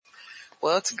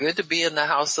Well, it's good to be in the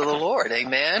house of the Lord.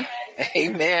 Amen.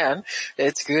 Amen.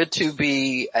 It's good to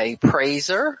be a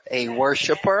praiser, a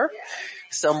worshiper,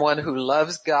 someone who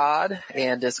loves God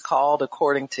and is called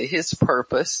according to his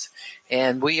purpose.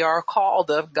 And we are called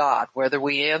of God. Whether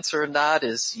we answer or not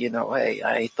is, hey,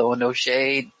 I ain't throwing no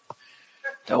shade.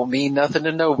 Don't mean nothing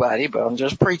to nobody, but I'm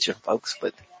just preaching, folks.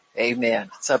 But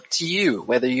amen. It's up to you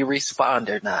whether you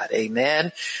respond or not.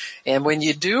 Amen. And when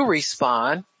you do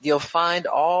respond, you'll find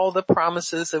all the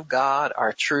promises of God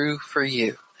are true for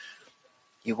you.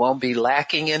 You won't be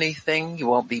lacking anything. You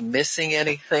won't be missing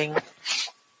anything.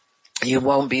 You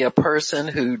won't be a person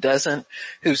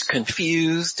who's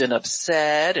confused and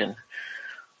upset and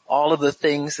all of the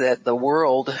things that the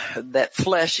world, that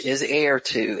flesh is heir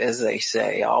to, as they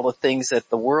say. All the things that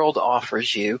the world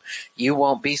offers you, you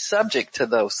won't be subject to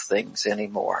those things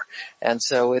anymore. And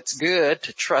so it's good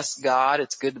to trust God.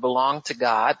 It's good to belong to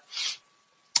God.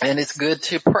 And it's good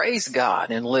to praise God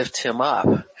and lift him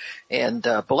up and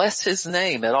bless his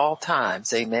name at all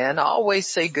times. Amen. Always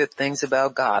say good things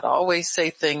about God. Always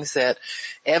say things that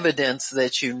evidence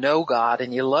that you know God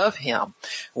and you love him.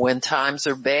 When times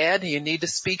are bad, you need to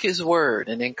speak his word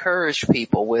and encourage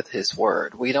people with his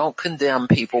word. We don't condemn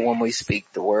people when we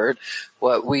speak the word.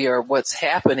 What's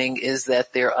happening is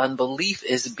that their unbelief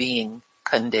is being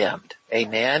condemned.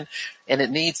 Amen. And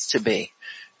it needs to be.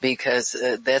 Because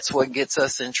that's what gets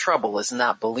us in trouble, is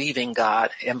not believing God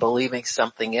and believing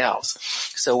something else.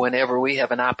 So whenever we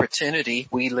have an opportunity,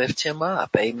 we lift him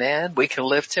up. Amen. We can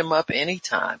lift him up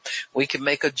anytime. We can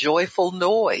make a joyful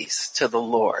noise to the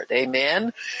Lord.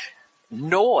 Amen.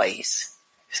 Noise.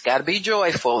 It's got to be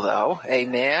joyful though.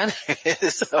 Amen.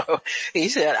 So he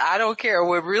said, I don't care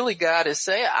what really God is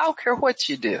saying. I don't care what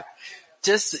you do.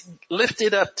 Just lift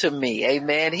it up to me.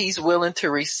 Amen. He's willing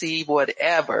to receive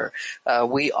whatever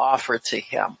we offer to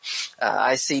him.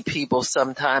 I see people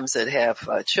sometimes that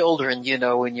have children,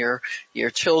 when your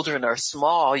children are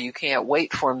small, you can't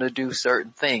wait for them to do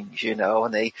certain things,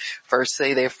 and they first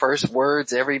say their first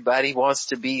words. Everybody wants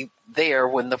to be there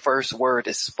when the first word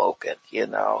is spoken,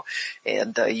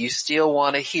 and you still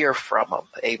want to hear from them.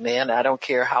 Amen. I don't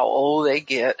care how old they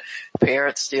get.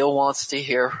 Parents still wants to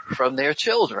hear from their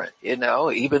children,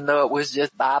 even though it was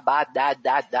just bye, da,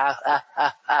 da, da, ha,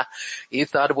 ha, ha. You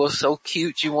thought it was so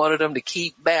cute you wanted them to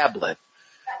keep babbling.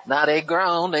 Now they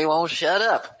grown, they won't shut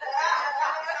up.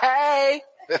 Hey!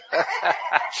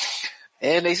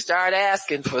 And they start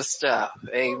asking for stuff.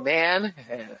 Amen.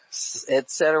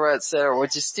 Et cetera, et cetera.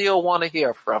 But you still want to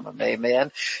hear from him.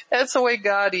 Amen. That's the way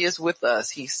God is with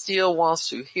us. He still wants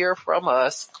to hear from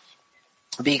us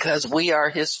because we are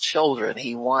his children.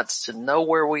 He wants to know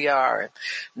where we are and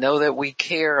know that we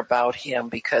care about him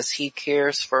because he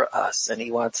cares for us, and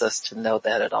he wants us to know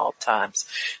that at all times.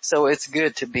 So it's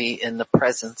good to be in the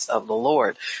presence of the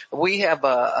Lord. We have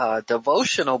a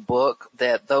devotional book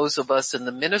that those of us in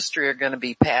the ministry are going to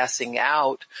be passing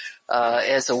out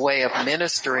as a way of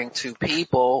ministering to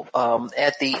people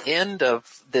at the end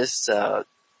of this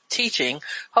teaching.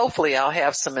 Hopefully I'll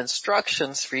have some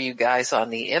instructions for you guys on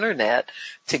the internet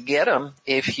to get them.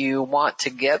 If you want to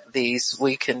get these,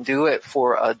 we can do it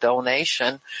for a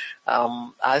donation.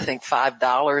 I think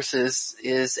 $5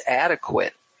 is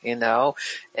adequate,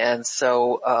 and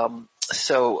so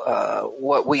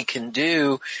what we can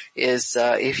do is,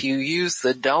 if you use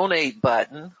the donate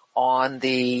button on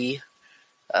the,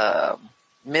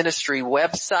 ministry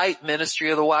website,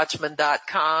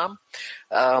 ministryofthewatchman.com,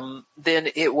 then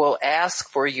it will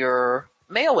ask for your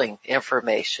mailing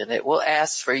information. It will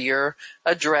ask for your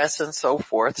address and so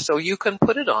forth, so you can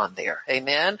put it on there.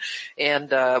 Amen.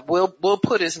 And we'll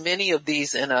put as many of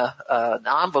these in an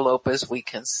envelope as we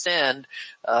can send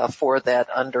for that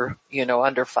under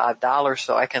 $5,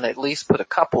 so I can at least put a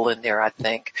couple in there, I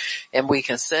think, and we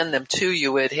can send them to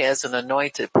you. It has an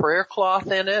anointed prayer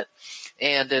cloth in it.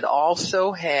 And it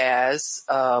also has,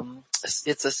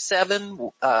 it's a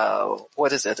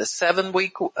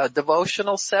 7-week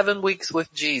devotional, 7 weeks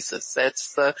with Jesus.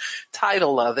 That's the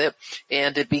title of it.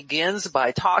 And it begins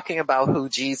by talking about who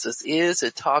Jesus is.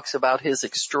 It talks about his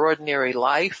extraordinary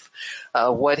life,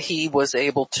 what he was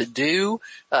able to do,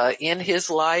 in his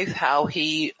life, how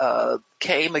he,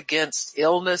 came against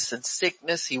illness and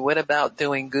sickness. He went about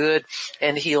doing good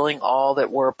and healing all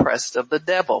that were oppressed of the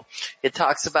devil. It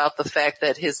talks about the fact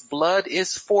that his blood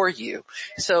is for you.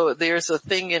 So there's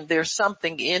something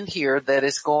in here that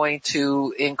is going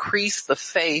to increase the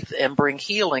faith and bring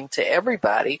healing to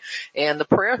everybody. And the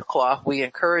prayer cloth, we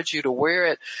encourage you to wear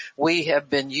it. We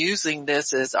have been using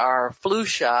this as our flu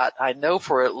shot, I know,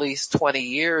 for at least 20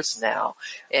 years now.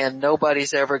 And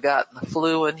nobody's ever gotten the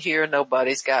flu in here.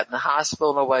 Nobody's gotten the hospital.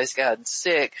 Nobody's gotten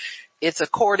sick. it's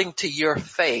according to your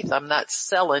faith. I'm not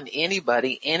selling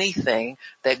anybody anything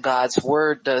that God's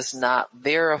word does not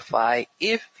verify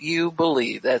if you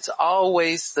believe. That's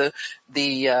always the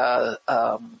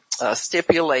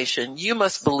stipulation. You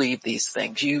must believe these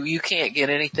things. You can't get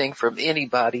anything from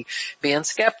anybody being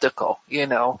skeptical.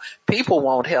 People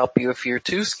won't help you if you're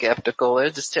too skeptical. They'll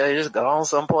just tell you, just go on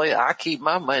someplace. I keep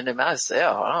my money to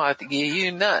myself. I don't have to give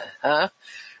you nothing, huh?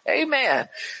 Amen.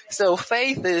 So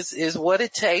faith is what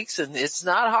it takes, and it's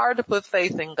not hard to put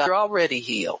faith in God. You're already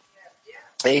healed.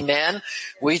 Amen.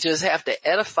 We just have to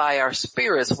edify our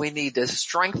spirits. We need to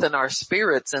strengthen our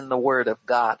spirits in the Word of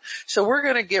God. So we're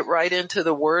going to get right into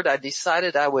the Word. I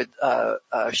decided I would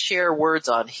share words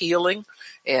on healing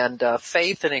and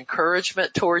faith and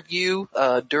encouragement toward you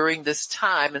during this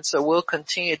time. And so we'll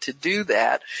continue to do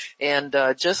that, and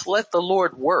just let the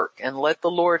Lord work, and let the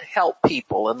Lord help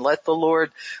people, and let the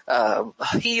Lord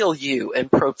heal you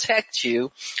and protect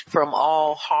you from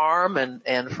all harm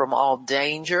and from all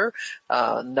danger.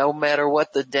 No matter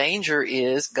what the danger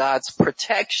is, God's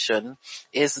protection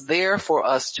is there for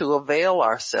us to avail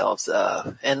ourselves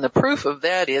of. And the proof of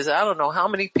that is, I don't know how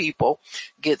many people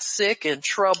get sick, in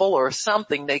trouble, or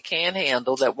something they can't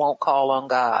handle that won't call on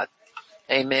God.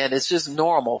 Amen. It's just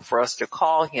normal for us to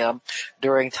call Him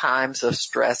during times of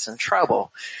stress and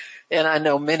trouble. And I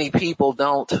know many people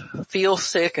don't feel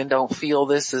sick and don't feel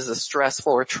this is a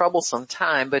stressful or troublesome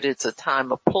time, but it's a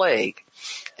time of plague.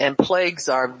 And plagues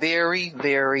are very,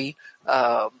 very,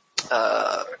 I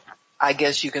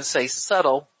guess you can say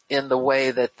subtle in the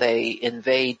way that they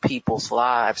invade people's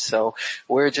lives. So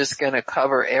we're just going to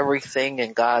cover everything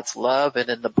in God's love and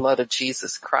in the blood of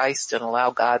Jesus Christ, and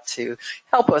allow God to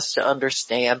help us to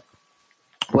understand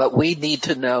what we need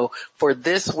to know for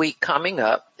this week coming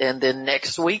up. And then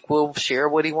next week we'll share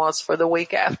what He wants for the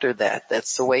week after that.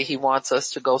 That's the way He wants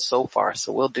us to go so far.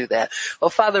 So we'll do that.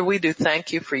 Well, Father, we do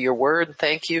thank You for Your word, and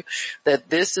thank You that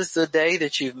this is the day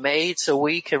that You've made so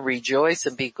we can rejoice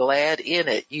and be glad in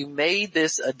it. You made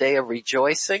this a day of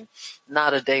rejoicing,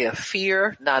 not a day of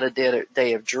fear, not a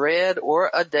day of dread, or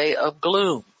a day of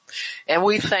gloom. And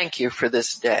we thank You for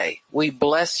this day. We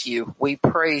bless You. We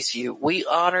praise You. We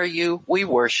honor You. We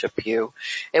worship You.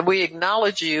 And we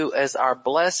acknowledge You as our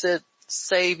blessed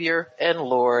Savior and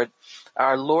Lord,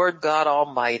 our Lord God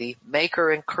Almighty, maker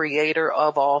and creator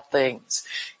of all things.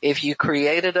 If You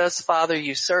created us, Father,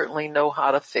 You certainly know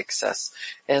how to fix us.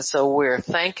 And so we're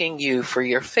thanking You for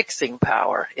Your fixing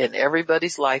power in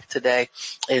everybody's life today.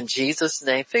 In Jesus'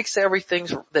 name, fix everything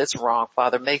that's wrong,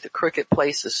 Father. Make the crooked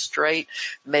places straight.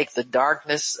 Make the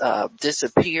darkness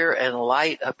disappear and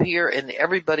light appear in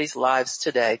everybody's lives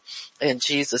today. In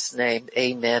Jesus' name,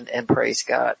 amen, and praise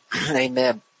God.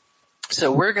 Amen. So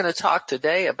we're going to talk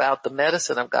today about the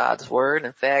medicine of God's word.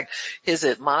 In fact, His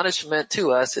admonishment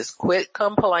to us is quit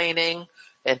complaining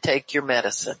and take your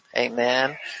medicine.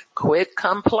 Amen. Quit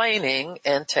complaining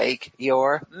and take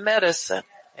your medicine.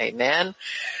 Amen.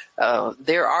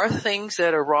 There are things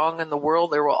that are wrong in the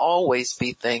world. There will always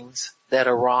be things that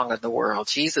are wrong in the world.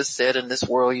 Jesus said, in this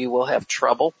world you will have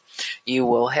trouble. You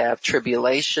will have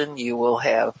tribulation. You will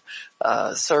have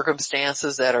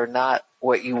circumstances that are not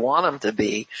what you want them to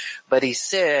be. But He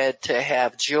said to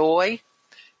have joy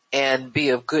and be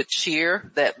of good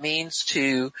cheer. That means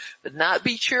to not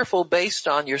be cheerful based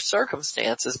on your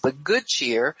circumstances, but good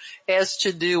cheer has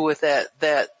to do with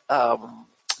that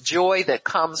joy that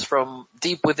comes from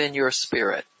deep within your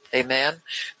spirit. Amen.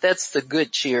 That's the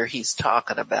good cheer He's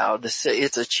talking about.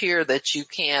 It's a cheer that you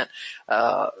can't,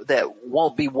 that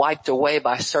won't be wiped away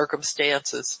by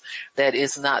circumstances, that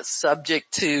is not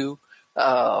subject to,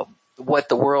 what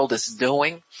the world is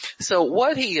doing. So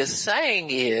what He is saying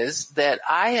is that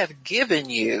I have given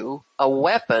you a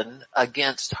weapon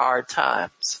against hard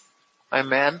times.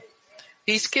 Amen.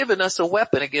 He's given us a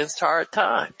weapon against hard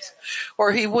times.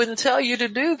 Or He wouldn't tell you to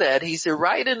do that. He said,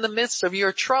 right in the midst of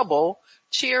your trouble,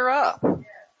 cheer up.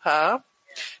 Huh?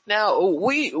 Now,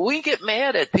 we get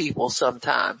mad at people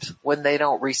sometimes when they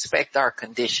don't respect our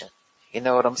condition. You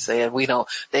know what I'm saying?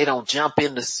 They don't jump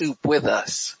in the soup with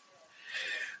us.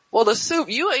 Well, the soup,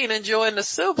 you ain't enjoying the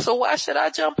soup, so why should I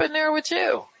jump in there with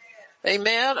you?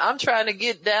 Amen. I'm trying to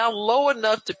get down low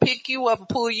enough to pick you up and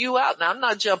pull you out. Now, I'm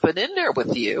not jumping in there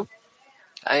with you.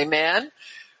 Amen.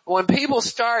 When people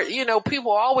start,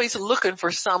 people are always looking for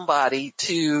somebody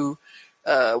to,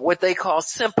 what they call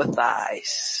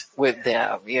sympathize with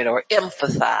them, or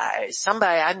empathize.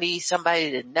 I need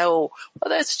somebody to know. Well,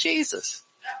 that's Jesus.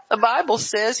 The Bible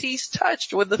says He's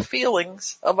touched with the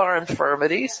feelings of our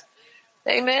infirmities.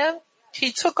 Amen.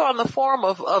 He took on the form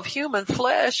of human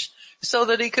flesh so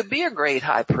that He could be a great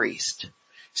high priest.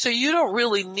 So you don't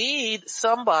really need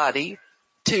somebody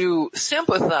to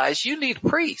sympathize, you need a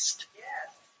priest.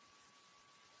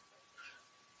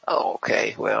 Oh,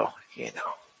 okay. Well,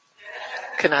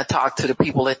 can I talk to the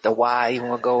people at the Y? You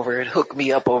want to go over and hook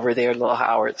me up over there, little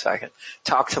Howard, so I can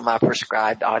talk to my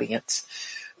prescribed audience.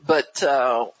 But,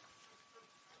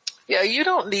 you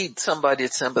don't need somebody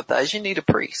to sympathize. You need a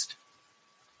priest.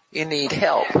 You need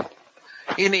help.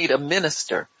 You need a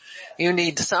minister. You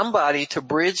need somebody to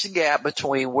bridge the gap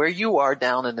between where you are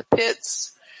down in the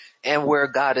pits and where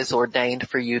God has ordained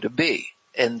for you to be.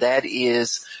 And that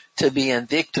is to be in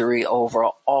victory over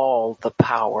all the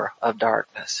power of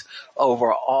darkness,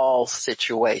 over all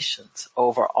situations,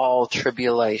 over all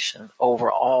tribulation,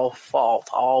 over all fault,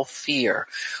 all fear,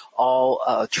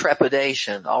 all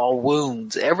trepidation, all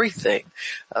wounds, everything.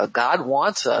 God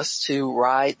wants us to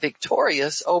ride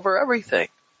victorious over everything.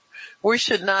 We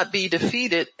should not be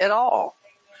defeated at all.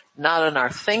 Not in our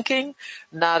thinking,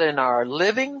 not in our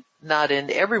living, not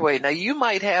in every way. Now, you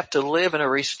might have to live in a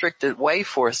restricted way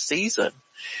for a season,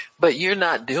 but you're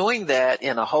not doing that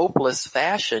in a hopeless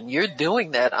fashion. You're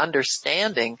doing that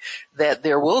understanding that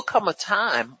there will come a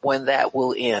time when that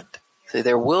will end. So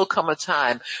there will come a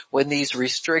time when these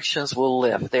restrictions will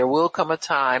lift. There will come a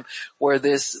time where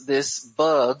this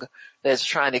bug that's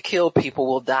trying to kill people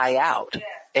will die out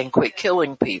and quit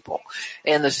killing people.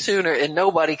 And and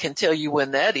nobody can tell you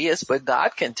when that is, but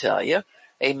God can tell you.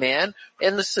 Amen.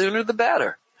 And the sooner the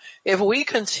better. If we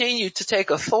continue to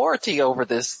take authority over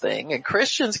this thing and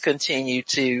Christians continue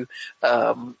to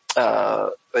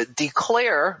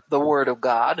declare the word of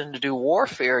God and to do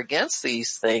warfare against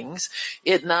these things,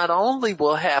 it not only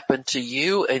will happen to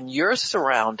you and your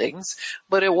surroundings,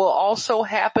 but it will also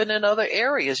happen in other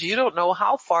areas. You don't know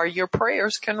how far your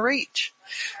prayers can reach.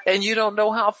 And you don't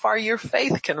know how far your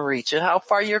faith can reach and how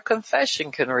far your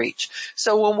confession can reach.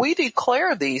 So when we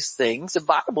declare these things, the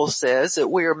Bible says that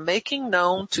we are making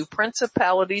known to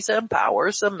principalities and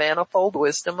powers the manifold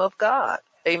wisdom of God.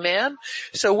 Amen.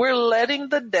 So we're letting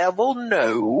the devil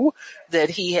know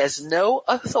that he has no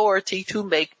authority to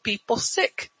make people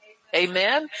sick.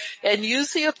 Amen. And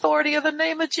use the authority of the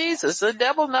name of Jesus. The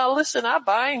devil, now listen, I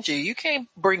bind you. You can't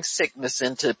bring sickness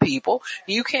into people.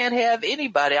 You can't have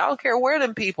anybody. I don't care where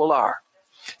them people are.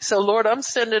 So Lord, I'm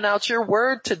sending out your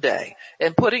word today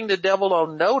and putting the devil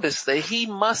on notice that he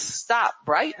must stop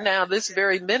right now, this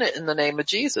very minute, in the name of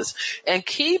Jesus, and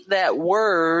keep that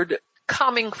word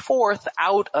coming forth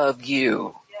out of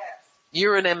you.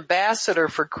 You're an ambassador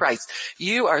for Christ.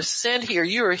 You are sent here.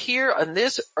 You are here on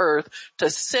this earth to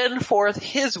send forth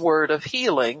his word of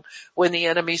healing when the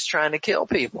enemy's trying to kill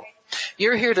people.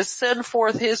 You're here to send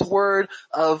forth his word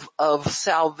of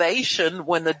salvation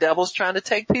when the devil's trying to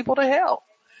take people to hell.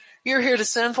 You're here to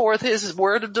send forth his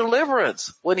word of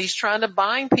deliverance when he's trying to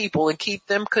bind people and keep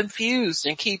them confused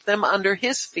and keep them under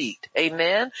his feet.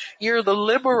 Amen. You're the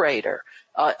liberator.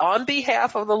 On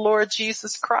behalf of the Lord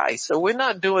Jesus Christ. So we're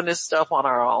not doing this stuff on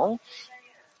our own.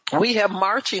 We have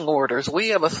marching orders. We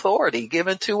have authority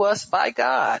given to us by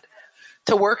God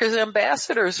to work as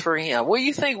ambassadors for him. What do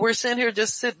you think? We're sitting here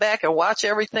just sit back and watch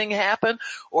everything happen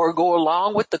or go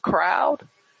along with the crowd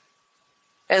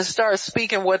and start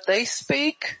speaking what they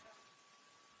speak?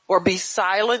 Or be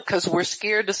silent because we're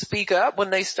scared to speak up when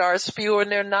they start spewing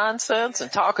their nonsense and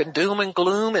talking doom and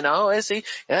gloom and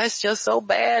it's just so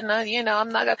bad and I'm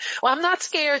not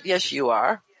scared. Yes, you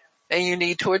are. And you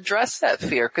need to address that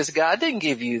fear because God didn't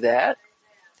give you that.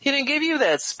 He didn't give you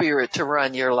that spirit to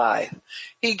run your life.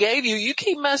 He gave you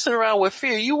keep messing around with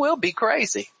fear, you will be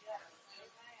crazy.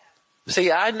 See,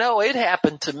 I know it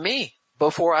happened to me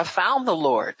before I found the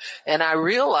Lord. And I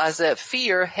realized that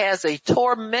fear has a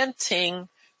tormenting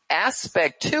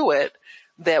aspect to it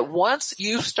that once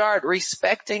you start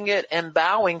respecting it and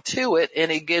bowing to it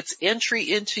and it gets entry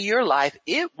into your life,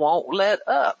 it won't let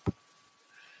up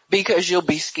because you'll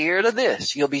be scared of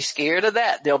this. You'll be scared of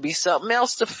that. There'll be something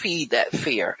else to feed that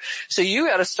fear. So you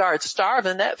got to start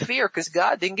starving that fear because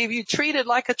God didn't give you treated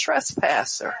like a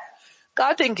trespasser.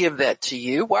 God didn't give that to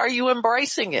you. Why are you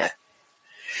embracing it?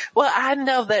 Well, I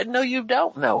know that. No, you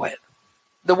don't know it.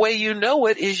 The way you know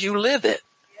it is you live it.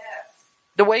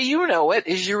 The way you know it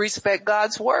is you respect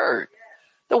God's word.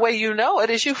 The way you know it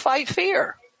is you fight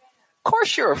fear. Of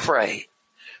course you're afraid.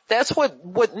 That's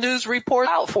what news reports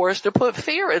out for us, to put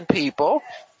fear in people.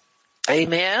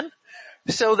 Amen.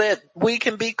 So that we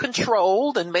can be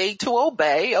controlled and made to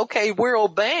obey. Okay, we're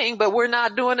obeying, but we're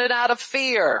not doing it out of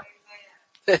fear.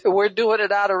 We're doing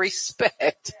it out of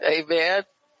respect. Amen.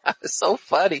 It's so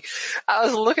funny. I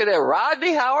was looking at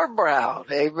Rodney Howard Brown.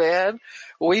 Amen.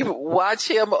 We've watched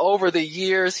him over the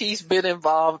years. He's been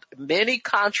involved in many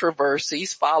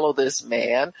controversies. Follow this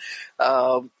man.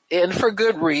 And for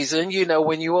good reason. You know,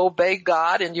 when you obey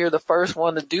God and you're the first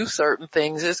one to do certain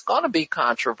things, it's going to be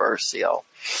controversial.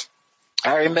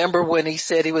 I remember when he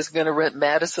said he was going to rent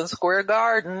Madison Square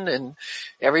Garden and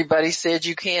everybody said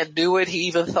you can't do it. He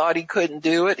even thought he couldn't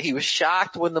do it. He was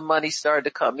shocked when the money started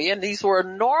to come in. These were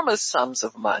enormous sums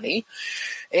of money.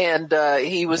 And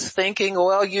he was thinking,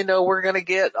 well, you know, we're going to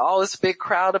get all this big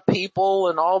crowd of people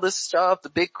and all this stuff. The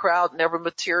big crowd never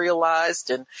materialized.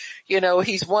 And, you know,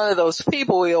 he's one of those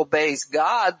people who obeys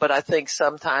God, but I think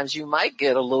sometimes you might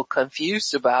get a little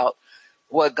confused about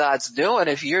what God's doing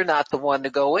if you're not the one to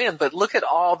go in. But look at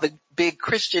all the big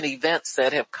Christian events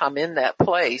that have come in that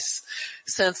place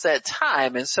since that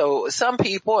time. And so some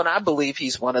people, and I believe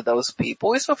he's one of those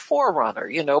people, he's a forerunner,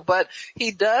 you know, but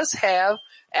he does have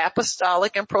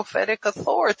apostolic and prophetic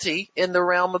authority in the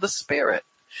realm of the spirit.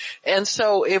 And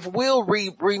so if we'll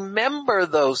remember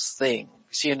those things,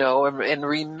 you know, and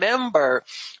remember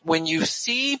when you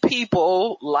see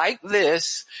people like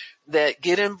this that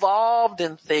get involved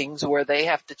in things where they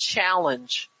have to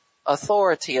challenge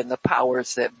authority and the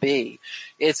powers that be,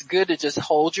 it's good to just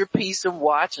hold your peace and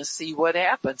watch and see what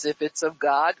happens. If it's of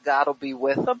God, God will be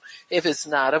with them. If it's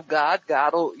not of God,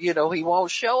 God will, you know, he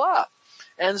won't show up.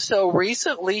 And so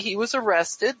recently he was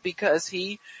arrested because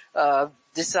he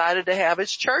decided to have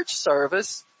his church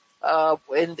service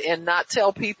and not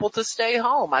tell people to stay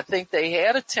home. I think they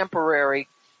had a temporary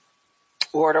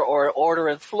order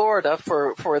in Florida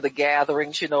for the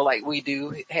gatherings, you know, like we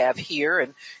do have here,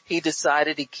 and he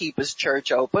decided to keep his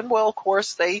church open. Well, of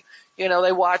course they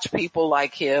watch people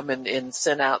like him and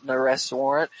sent out an arrest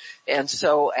warrant. And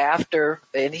so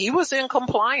and he was in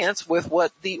compliance with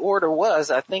what the order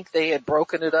was. I think they had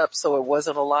broken it up so it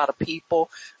wasn't a lot of people.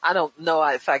 I don't know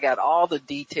if I got all the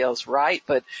details right,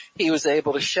 but he was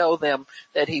able to show them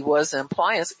that he was in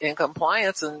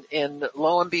compliance, and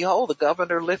lo and behold, the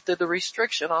governor lifted the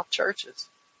restriction off churches.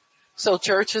 So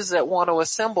churches that want to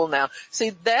assemble now, see,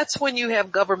 that's when you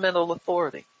have governmental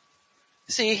authority.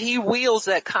 See, he wields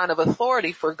that kind of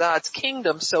authority for God's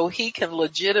kingdom so he can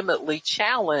legitimately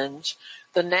challenge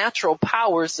the natural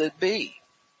powers that be.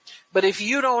 But if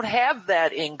you don't have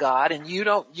that in God and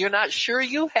you're not sure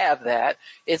you have that,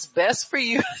 it's best for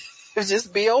you to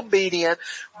just be obedient,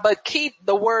 but keep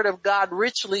the word of God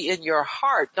richly in your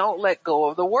heart. Don't let go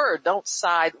of the word. Don't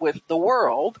side with the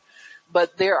world.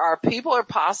 But there are people,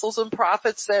 apostles and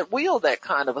prophets that wield that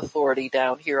kind of authority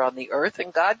down here on the earth,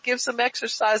 and God gives them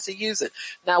exercise to use it.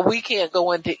 Now, we can't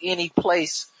go into any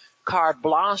place carte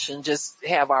blanche and just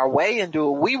have our way and do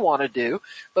what we want to do.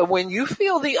 But when you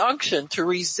feel the unction to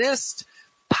resist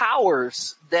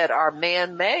powers that are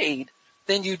man-made,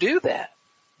 then you do that.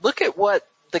 Look at what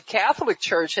the Catholic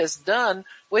Church has done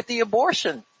with the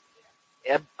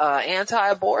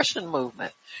anti-abortion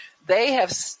movement. They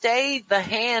have stayed the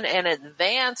hand and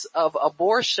advance of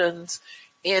abortions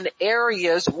in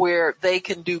areas where they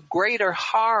can do greater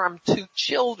harm to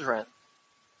children.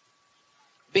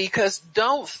 Because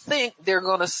don't think they're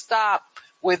going to stop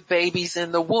with babies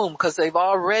in the womb, because they've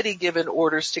already given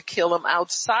orders to kill them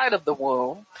outside of the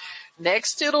womb.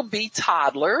 Next it'll be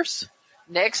toddlers.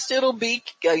 Next it'll be,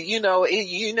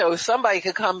 somebody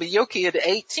could come to your kid at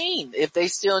 18. If they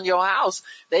still in your house,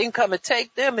 they can come and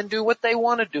take them and do what they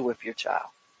want to do with your child.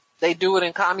 They do it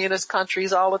in communist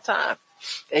countries all the time.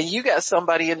 And you got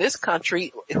somebody in this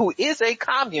country who is a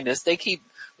communist. They keep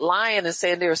lying and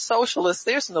saying they're socialists.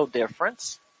 There's no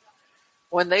difference.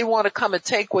 When they want to come and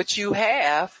take what you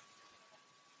have,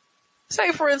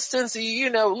 say for instance,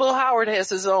 Lil Howard has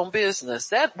his own business.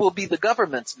 That will be the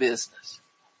government's business.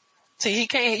 See, you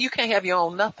can't have your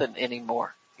own nothing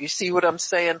anymore. You see what I'm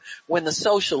saying? When the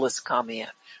socialists come in,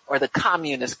 or the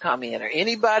communists come in, or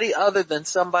anybody other than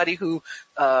somebody who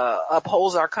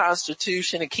upholds our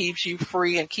Constitution and keeps you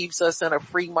free and keeps us in a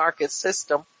free market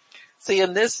system. See,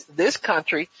 in this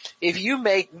country, if you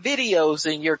make videos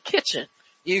in your kitchen,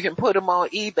 you can put them on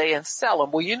eBay and sell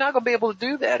them. Well, you're not going to be able to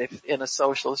do that in a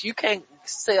socialist. You can't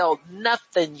sell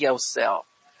nothing yourself.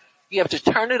 You have to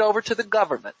turn it over to the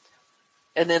government.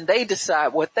 And then they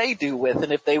decide what they do with it.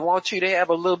 And if they want you to have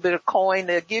a little bit of coin,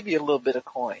 they'll give you a little bit of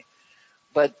coin.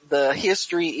 But the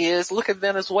history is, look at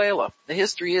Venezuela. The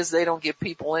history is they don't give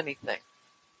people anything.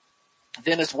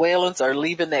 Venezuelans are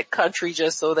leaving that country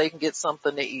just so they can get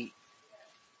something to eat.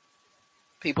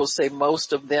 People say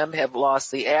most of them have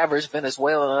lost, the average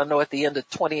Venezuelan, I know at the end of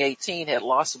 2018 had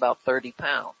lost about 30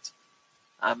 pounds.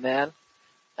 Amen.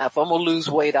 Now if I'm going to lose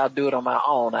weight, I'll do it on my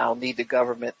own. I don't need the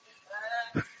government.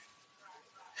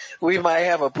 We might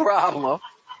have a problem.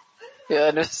 You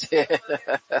understand?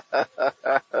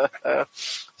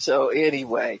 So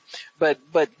anyway, but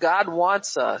God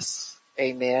wants us,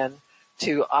 amen,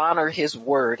 to honor his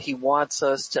word. He wants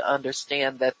us to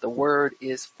understand that the word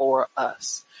is for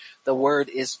us. The word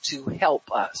is to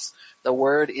help us. The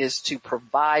word is to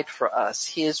provide for us.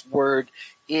 His word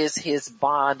is his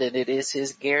bond, and it is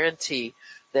his guarantee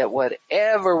that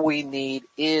whatever we need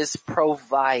is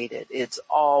provided. It's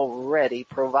already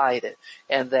provided.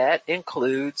 And that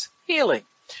includes healing.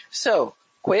 So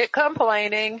quit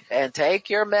complaining and take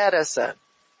your medicine.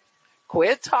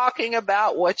 Quit talking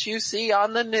about what you see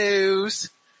on the news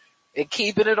and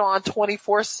keeping it on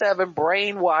 24/7,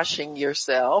 brainwashing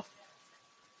yourself.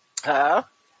 Huh?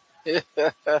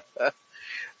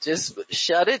 Just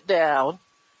shut it down,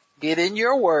 get in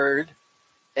your word,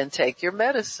 and take your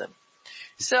medicine.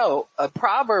 So,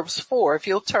 Proverbs 4, if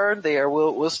you'll turn there,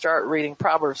 we'll start reading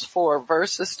Proverbs 4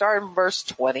 verses, starting verse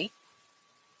 20.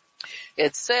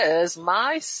 It says,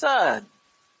 my son,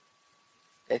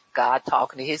 it's God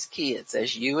talking to his kids,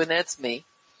 that's you and that's me,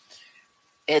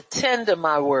 attend to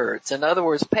my words. In other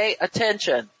words, pay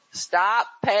attention. Stop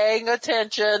paying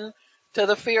attention to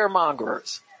the fear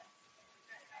mongers.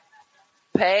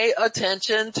 Pay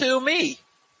attention to me.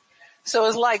 So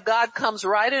it's like God comes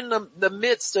right in the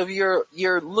midst of you're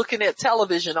looking at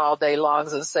television all day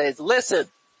long and says, listen,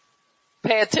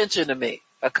 pay attention to me.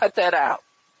 Cut that out.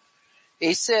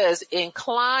 He says,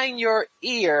 incline your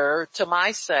ear to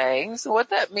my sayings.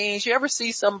 What that means, you ever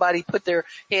see somebody put their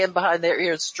hand behind their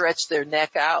ear and stretch their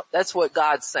neck out? That's what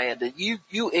God's saying. That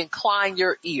you incline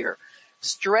your ear.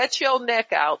 Stretch your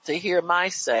neck out to hear my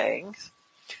sayings.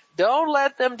 Don't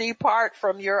let them depart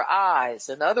from your eyes.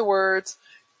 In other words,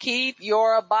 keep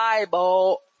your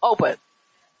Bible open.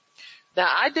 Now,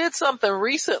 I did something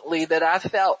recently that I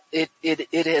felt it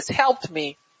has helped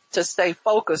me to stay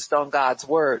focused on God's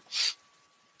word.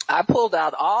 I pulled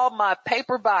out all my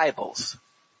paper Bibles.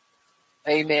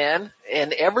 Amen.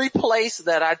 And every place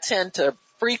that I tend to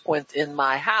frequent in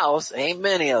my house, ain't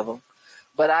many of them,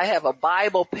 but I have a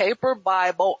paper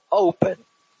Bible open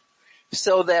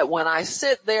so that when I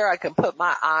sit there, I can put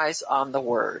my eyes on the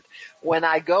word. When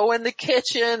I go in the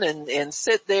kitchen and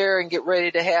sit there and get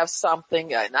ready to have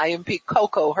something, and I even pick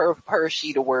Coco her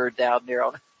sheet of word down there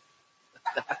on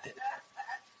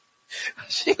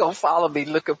she gonna follow me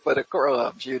looking for the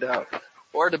crumbs,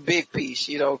 or the big piece.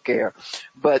 She don't care.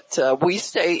 But, we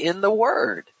stay in the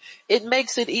word. It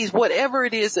makes it easy. Whatever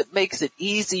it is that makes it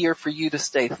easier for you to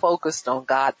stay focused on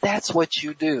God, that's what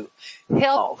you do.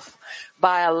 Health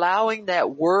by allowing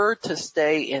that word to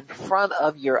stay in front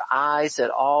of your eyes at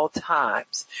all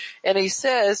times. And he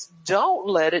says, don't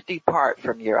let it depart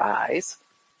from your eyes,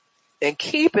 and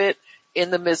keep it in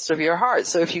the midst of your heart.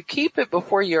 So if you keep it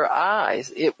before your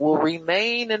eyes, it will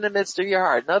remain in the midst of your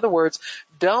heart. In other words,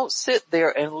 don't sit there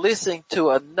and listen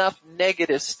to enough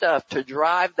negative stuff to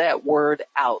drive that word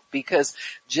out, because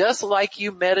just like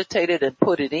you meditated and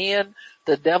put it in,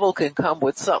 the devil can come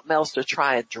with something else to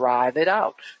try and drive it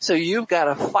out. So you've got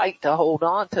to fight to hold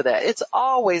on to that. It's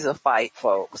always a fight,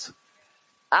 folks.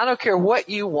 I don't care what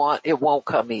you want, it won't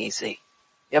come easy.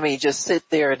 I mean, just sit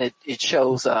there and it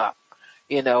shows up.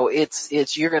 You're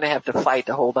going to have to fight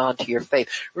to hold on to your faith.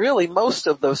 Really, most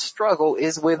of the struggle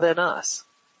is within us.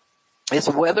 It's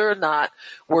whether or not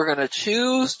we're going to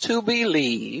choose to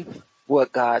believe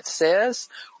what God says,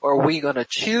 or are we going to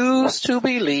choose to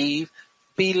believe.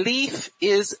 Belief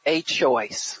is a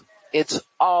choice. It's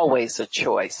always a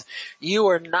choice. You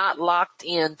are not locked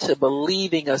into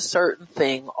believing a certain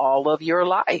thing all of your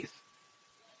life.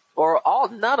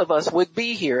 None of us would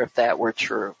be here if that were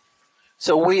true.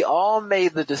 So we all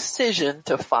made the decision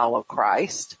to follow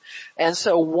Christ. And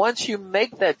so once you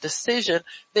make that decision,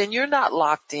 then you're not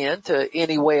locked into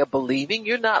any way of believing.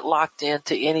 You're not locked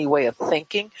into any way of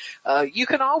thinking. You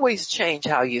can always change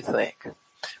how you think.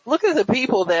 Look at the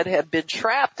people that have been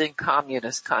trapped in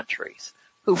communist countries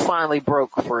who finally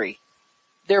broke free.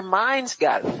 Their minds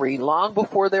got free long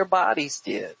before their bodies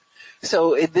did.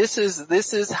 So this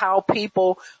is how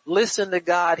people listen to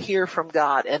God, hear from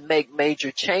God, and make major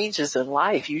changes in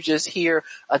life. You just hear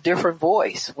a different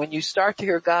voice. When you start to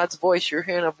hear God's voice, you're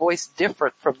hearing a voice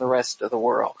different from the rest of the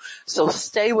world. So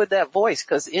stay with that voice,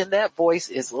 because in that voice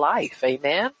is life.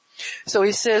 Amen? So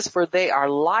he says, for they are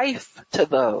life to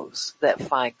those that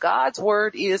find. God's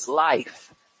word is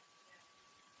life.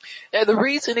 And the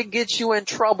reason it gets you in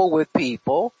trouble with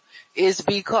people is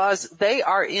because they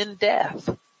are in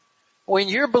death. When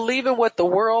you're believing what the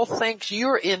world thinks,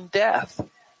 you're in death.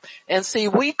 And see,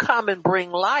 we come and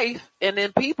bring life, and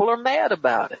then people are mad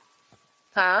about it.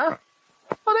 Huh?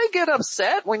 Well, they get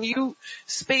upset when you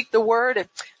speak the word, and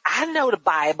I know the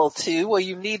Bible too. Well,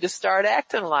 you need to start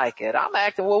acting like it. I'm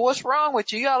acting, well, what's wrong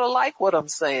with you? You ought to like what I'm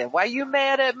saying. Why are you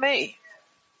mad at me?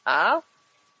 Huh?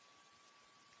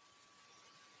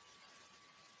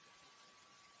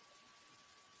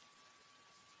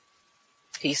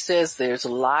 He says there's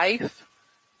life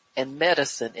and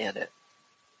medicine in it,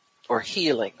 or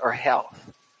healing or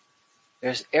health.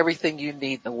 There's everything you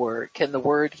need in the Word. Can the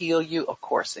Word heal you? Of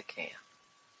course it can.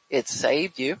 It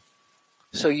saved you.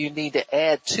 So you need to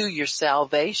add to your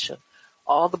salvation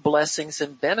all the blessings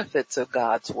and benefits of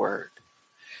God's Word.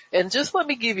 And just let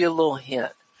me give you a little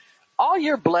hint. All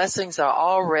your blessings are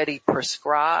already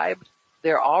prescribed.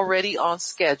 They're already on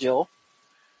schedule.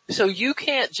 So you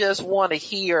can't just want to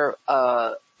hear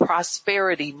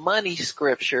prosperity money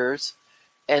scriptures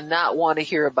and not want to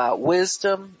hear about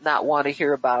wisdom, not want to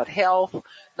hear about health,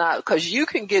 not because you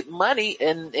can get money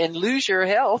and lose your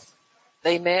health.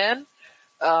 Amen.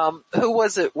 Who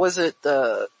was it? Was it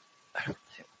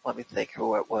let me think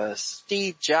who it was.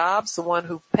 Steve Jobs, the one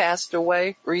who passed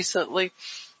away recently.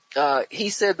 He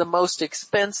said the most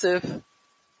expensive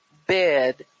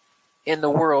bed in the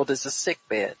world is a sick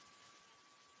bed.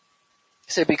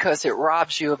 He said because it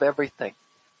robs you of everything.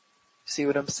 See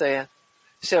what I'm saying?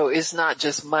 So it's not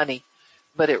just money,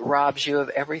 but it robs you of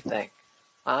everything.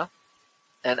 Huh?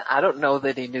 And I don't know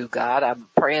that he knew God. I'm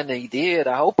praying that he did.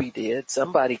 I hope he did.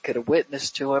 Somebody could have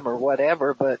witnessed to him or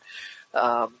whatever, but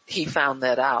he found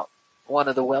that out. One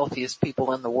of the wealthiest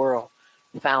people in the world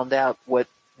found out what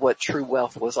true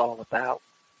wealth was all about.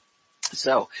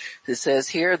 So it says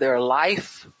here, there are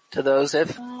life to those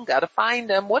that got to find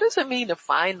them. What does it mean to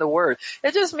find the Word?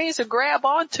 It just means to grab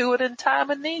onto it in time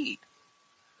of need.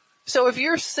 So if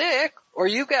you're sick or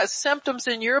you got symptoms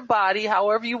in your body,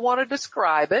 however you want to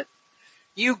describe it,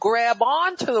 you grab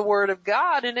onto the Word of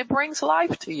God and it brings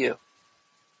life to you.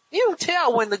 You can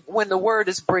tell when the Word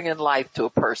is bringing life to a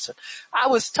person. I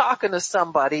was talking to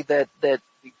somebody that,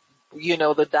 you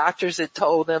know, the doctors had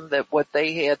told them that what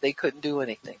they had, they couldn't do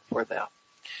anything for them.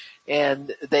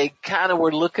 And they kind of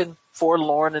were looking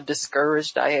forlorn and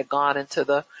discouraged. I had gone into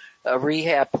the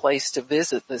rehab place to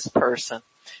visit this person.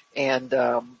 And,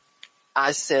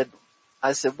 I said,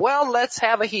 well, let's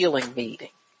have a healing meeting.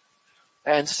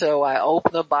 And so I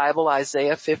opened the Bible,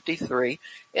 Isaiah 53,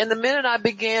 and the minute I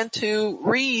began to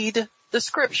read the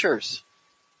scriptures,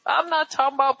 I'm not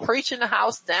talking about preaching the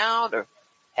house down or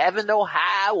having no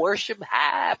high worship,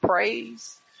 high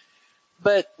praise,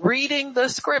 but reading the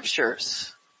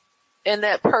scriptures, and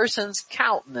that person's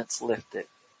countenance lifted.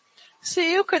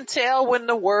 See, you can tell when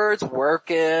the word's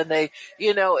working. They,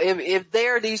 you know, if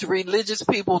these religious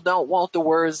people don't want the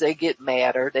words, they get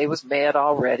madder. They was mad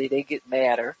already. They get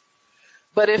madder.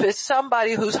 But if it's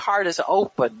somebody whose heart is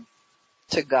open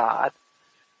to God,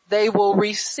 they will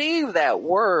receive that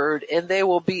word and they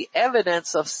will be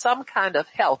evidence of some kind of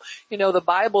health. You know, the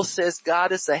Bible says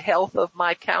God is the health of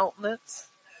my countenance.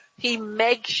 He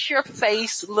makes your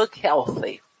face look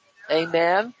healthy.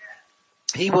 Amen.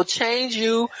 He will change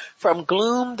you from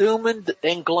gloom, doom,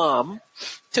 and glum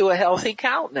to a healthy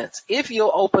countenance if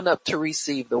you'll open up to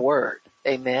receive the word.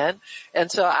 Amen. And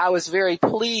so I was very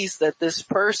pleased that this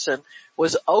person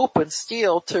was open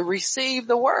still to receive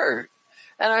the word.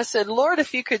 And I said, Lord,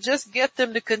 if you could just get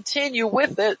them to continue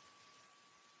with it,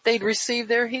 they'd receive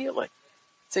their healing.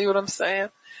 See what I'm saying?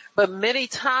 But many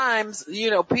times, you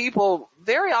know, people,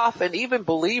 very often, even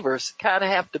believers, kind of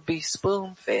have to be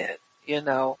spoon-fed. You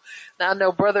know, now I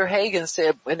know Brother Hagin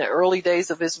said in the early days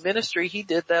of his ministry, he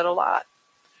did that a lot.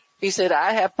 He said,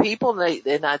 I have people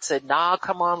and I'd said, nah,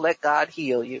 come on, let God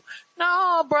heal you.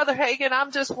 No, Brother Hagin, I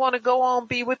just want to go on,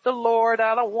 be with the Lord.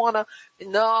 I don't want to,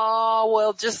 no,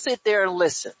 well, just sit there and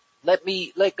listen.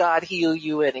 Let God heal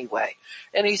you anyway.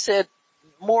 And he said,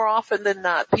 more often than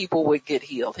not, people would get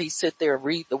healed. He'd sit there and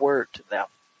read the word to them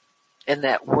and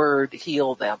that word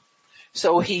healed them.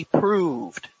 So he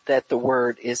proved that the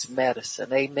word is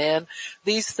medicine. Amen.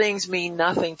 These things mean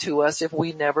nothing to us if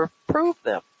we never prove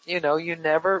them. You know, you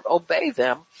never obey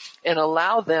them and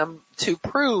allow them to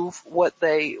prove what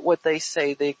they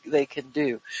say they can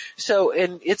do. So,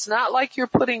 and it's not like you're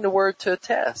putting the word to a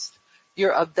test.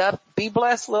 Be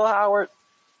blessed, Lil Howard.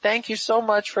 Thank you so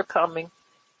much for coming.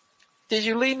 Did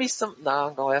you leave me some? No,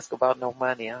 I'm going to ask about no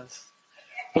money.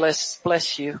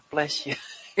 Bless you.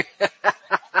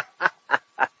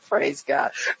 Praise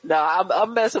God. No,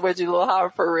 I'm messing with you, Lil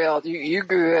Howard, for real. You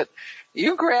good.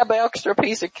 You can grab an extra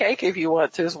piece of cake if you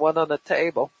want to. There's one on the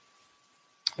table.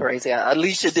 Praise God.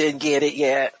 Alicia didn't get it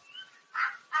yet.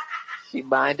 She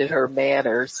minded her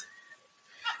manners.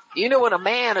 You know when a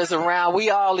man is around, we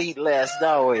all eat less,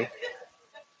 don't we?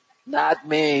 Not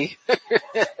me.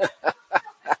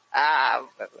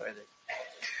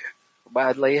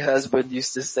 My late husband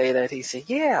used to say that. He said,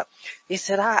 yeah. He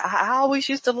said, I always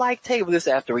used to like taking this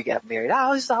after we got married. I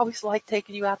always liked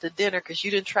taking you out to dinner because you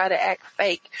didn't try to act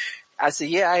fake. I said,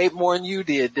 yeah, I ate more than you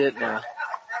did, didn't I?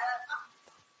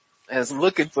 I was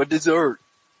looking for dessert.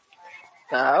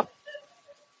 Uh,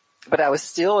 but I was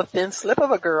still a thin slip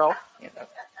of a girl,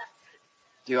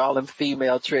 do all them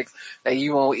female tricks. That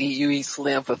you won't eat, you eat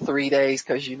slim for 3 days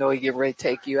cause you know he get ready to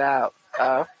take you out.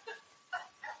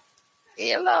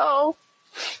 Hello.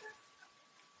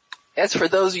 As for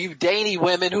those of you dainty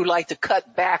women who like to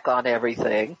cut back on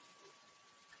everything,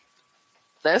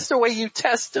 that's the way you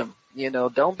test them.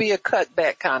 Don't be a cut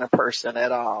back kind of person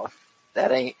at all.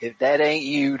 If that ain't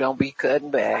you, don't be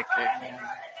cutting back.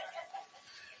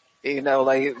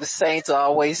 Like the saints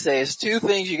always say, there's two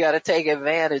things you got to take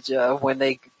advantage of when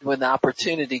the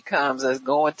opportunity comes, as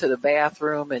going to the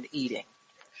bathroom and eating,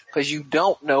 because you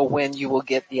don't know when you will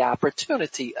get the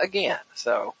opportunity again.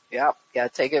 So, got to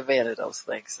take advantage of those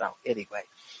things. So anyway,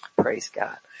 praise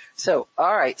God. So,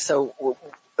 all right. So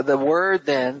the word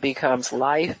then becomes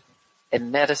life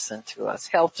and medicine to us,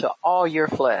 health to all your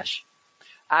flesh.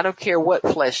 I don't care what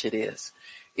flesh it is.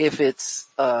 If it's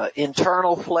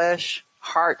internal flesh,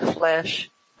 heart flesh,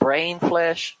 brain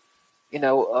flesh,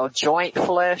 joint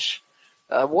flesh,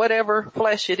 whatever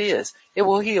flesh it is, it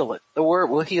will heal it. The word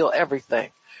will heal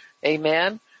everything.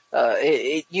 Amen.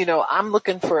 I'm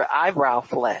looking for eyebrow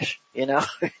flesh,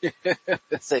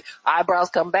 Say, eyebrows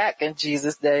come back in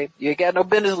Jesus' name. You ain't got no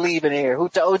business leaving here. Who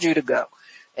told you to go?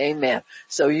 Amen.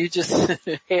 So you just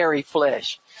hairy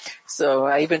flesh. So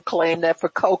I even claim that for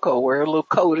Coco, where her little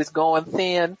coat is going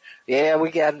thin. Yeah,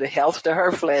 we got the health to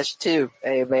her flesh too.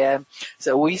 Amen.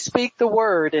 So we speak the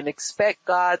word and expect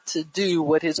God to do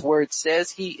what his word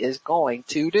says he is going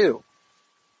to do.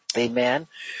 Amen.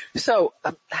 So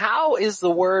how is the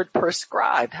word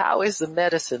prescribed? How is the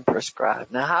medicine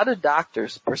prescribed? Now, how do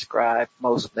doctors prescribe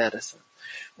most medicine?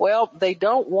 Well, they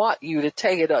don't want you to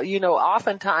take it,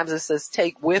 oftentimes it says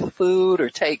take with food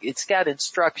or it's got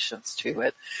instructions to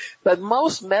it. But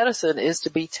most medicine is to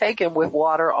be taken with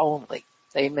water only.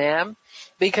 Amen.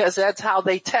 Because that's how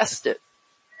they test it.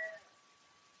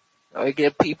 They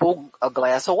give people a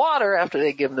glass of water after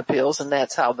they give them the pills, and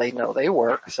that's how they know they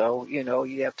work. So,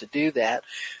 you have to do that.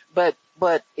 But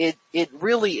it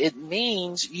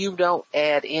means you don't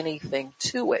add anything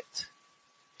to it.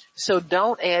 So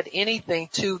don't add anything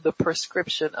to the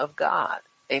prescription of God.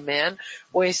 Amen.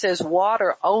 When he says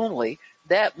water only,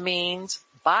 that means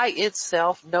by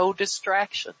itself, no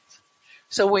distractions.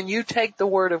 So when you take the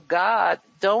word of God,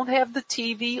 don't have the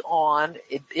TV on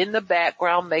in the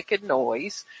background making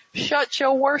noise. Shut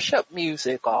your worship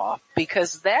music off,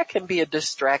 because that can be a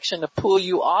distraction to pull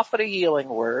you off of the healing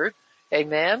word.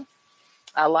 Amen.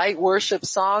 I like worship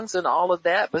songs and all of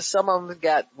that, but some of them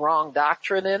got wrong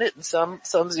doctrine in it, and some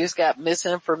just got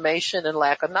misinformation and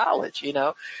lack of knowledge,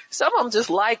 Some of them just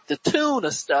like the tune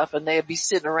of stuff, and they'd be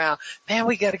sitting around, man,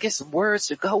 we got to get some words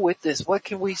to go with this. What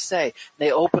can we say?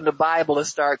 They open the Bible and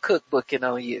start cookbooking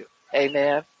on you.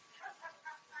 Amen.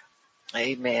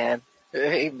 Amen.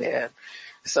 Amen.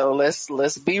 So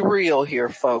let's be real here,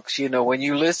 folks. When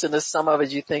you listen to some of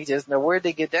it, you think just, now where'd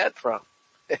they get that from?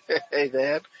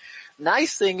 Amen.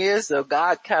 Nice thing is, though,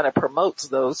 God kind of promotes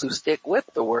those who stick with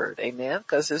the word. Amen.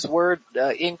 Because his word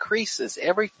increases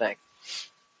everything.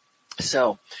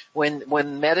 So when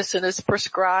medicine is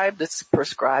prescribed, it's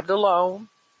prescribed alone.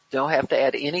 Don't have to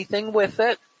add anything with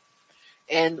it.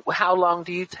 And how long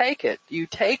do you take it? You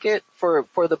take it for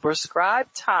the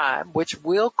prescribed time, which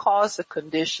will cause the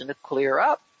condition to clear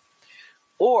up.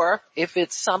 Or if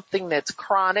it's something that's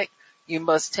chronic, you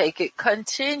must take it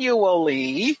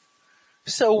continually.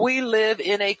 So we live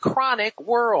in a chronic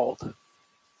world.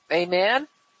 Amen.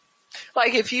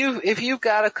 Like if you've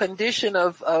got a condition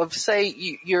of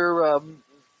say your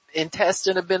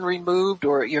intestine have been removed,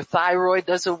 or your thyroid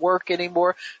doesn't work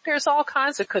anymore, there's all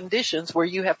kinds of conditions where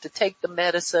you have to take the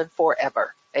medicine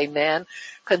forever. Amen.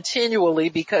 Continually,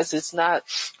 because it's not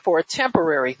for a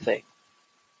temporary thing.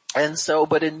 And so,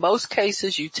 but in most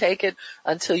cases, you take it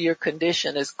until your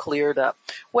condition is cleared up.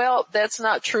 Well, that's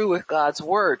not true with God's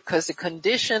word, because the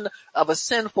condition of a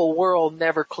sinful world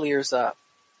never clears up.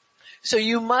 So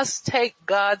you must take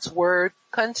God's word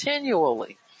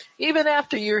continually. Even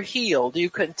after you're healed, you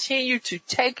continue to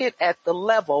take it at the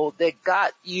level that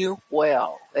got you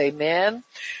well. Amen.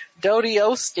 Dodie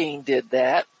Osteen did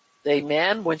that.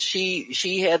 Amen. When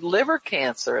she had liver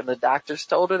cancer, and the doctors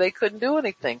told her they couldn't do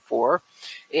anything for her.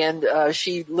 And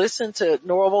she listened to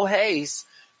Norval Hayes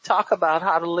talk about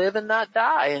how to live and not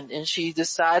die. And she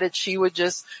decided she would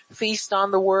just feast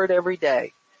on the word every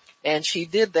day. And she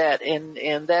did that,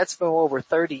 and that's been over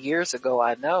 30 years ago,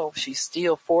 I know. She's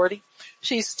still 40.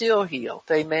 She's still healed.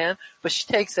 Amen. But she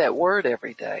takes that word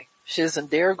every day. She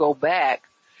doesn't dare go back,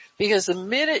 because the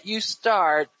minute you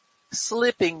start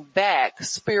slipping back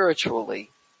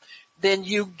spiritually, then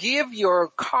you give your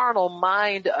carnal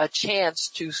mind a chance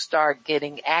to start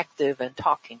getting active and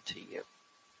talking to you.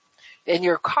 And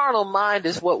your carnal mind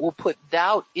is what will put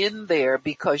doubt in there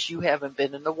because you haven't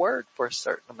been in the Word for a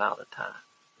certain amount of time.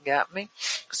 Got me?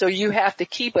 So you have to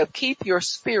keep your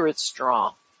spirit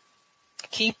strong.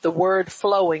 Keep the Word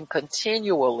flowing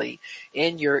continually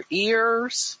in your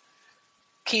ears.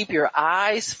 Keep your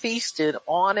eyes feasted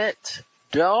on it.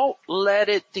 Don't let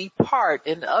it depart.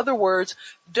 In other words,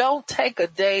 don't take a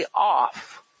day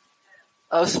off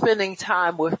of spending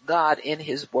time with God in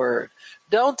His Word.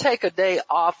 Don't take a day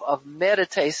off of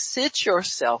meditate. Sit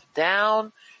yourself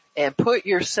down and put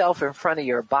yourself in front of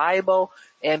your Bible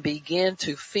and begin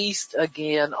to feast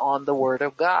again on the Word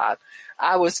of God.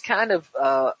 I was kind of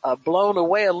blown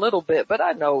away a little bit, but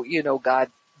I know,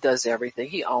 God does everything.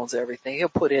 He owns everything. He'll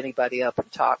put anybody up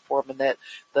and talk for him. And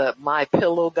the My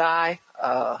Pillow guy,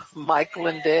 Mike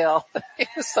Lindell,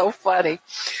 is so funny.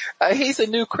 He's a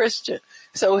new Christian.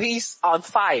 So he's on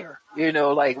fire,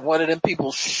 like one of them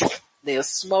people, they'll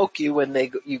smoke you when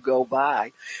you go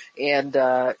by. And,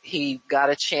 he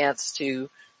got a chance to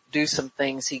do some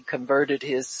things. He converted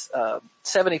his,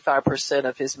 75%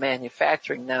 of his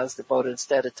manufacturing now is devoted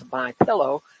instead of to My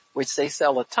Pillow, which they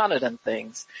sell a ton of them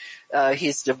things.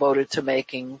 He's devoted to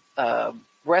making,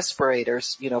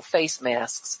 respirators, face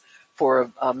masks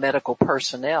for, medical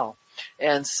personnel.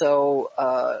 And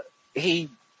so, he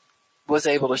was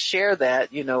able to share that,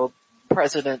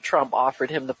 President Trump offered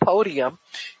him the podium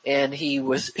and he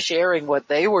was sharing what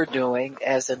they were doing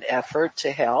as an effort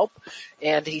to help.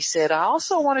 And he said, I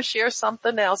also want to share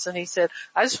something else. And he said,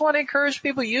 I just want to encourage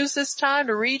people, use this time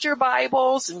to read your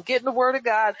Bibles and get in the Word of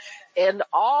God. And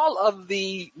all of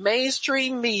the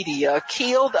mainstream media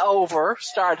keeled over,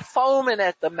 started foaming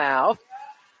at the mouth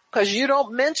because you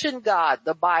don't mention God,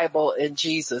 the Bible, and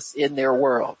Jesus in their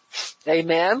world.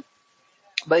 Amen.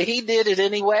 But he did it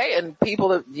anyway, and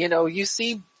people, you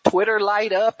see Twitter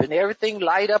light up and everything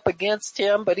light up against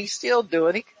him, but he's still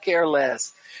doing it. He could care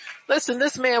less. Listen,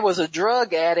 this man was a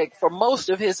drug addict for most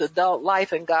of his adult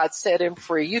life, and God set him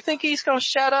free. You think he's going to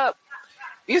shut up?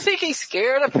 You think he's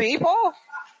scared of people?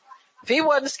 If he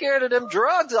wasn't scared of them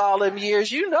drugs all them years,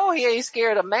 he ain't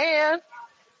scared of man.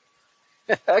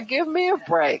 Give me a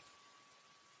break.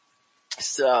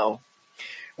 So,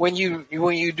 when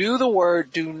you do the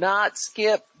Word, do not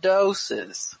skip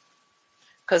doses,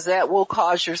 because that will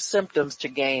cause your symptoms to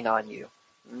gain on you.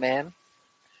 Amen.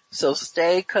 So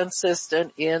stay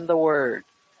consistent in the Word.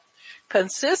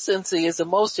 Consistency is the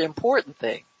most important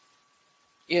thing.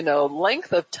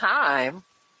 Length of time,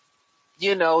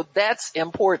 that's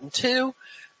important too,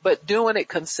 but doing it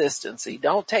consistency.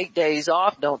 Don't take days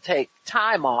off. Don't take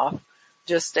time off.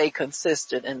 Just stay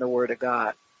consistent in the Word of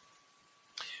God.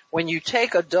 When you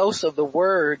take a dose of the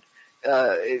Word,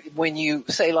 when you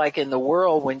say like in the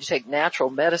world, when you take natural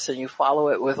medicine, you follow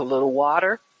it with a little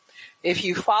water. If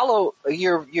you follow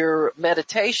your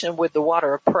meditation with the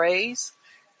water of praise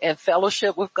and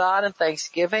fellowship with God and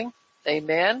thanksgiving,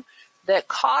 amen, that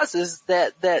causes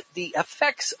that the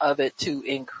effects of it to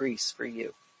increase for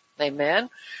you. Amen.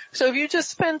 So if you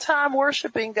just spend time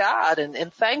worshiping God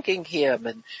and thanking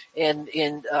Him and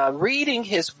reading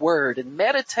His Word and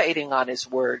meditating on His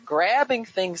Word, grabbing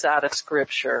things out of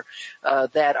Scripture,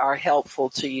 that are helpful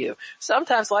to you.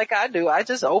 Sometimes like I do, I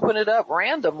just open it up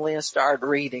randomly and start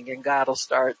reading and God will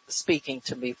start speaking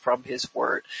to me from His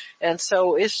Word. And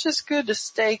so it's just good to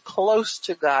stay close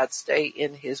to God, stay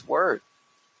in His Word.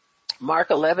 Mark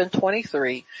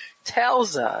 11:23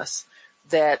 tells us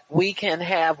that we can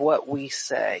have what we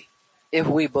say if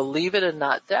we believe it and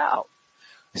not doubt.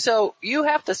 So you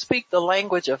have to speak the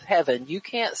language of heaven. You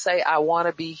can't say, I want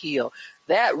to be healed.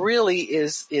 That really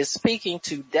is speaking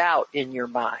to doubt in your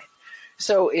mind.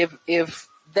 So if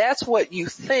that's what you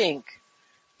think,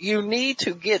 you need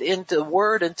to get into the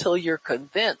Word until you're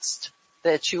convinced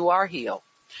that you are healed.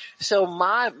 So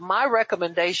my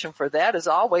recommendation for that is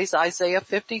always Isaiah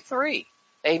 53.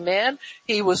 Amen.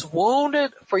 He was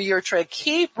wounded for your trade.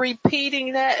 Keep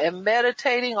repeating that and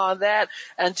meditating on that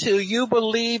until you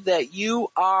believe that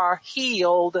you are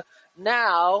healed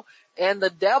now, and the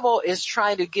devil is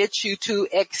trying to get you to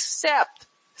accept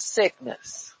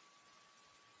sickness.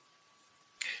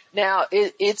 Now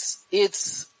this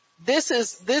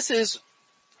is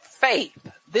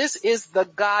faith. This is the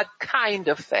God kind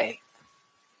of faith.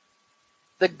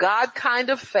 The God kind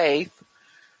of faith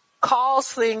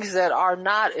calls things that are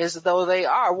not as though they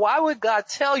are. Why would God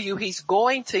tell you He's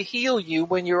going to heal you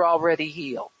when you're already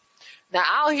healed? Now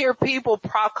I'll hear people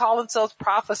call themselves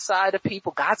prophesy to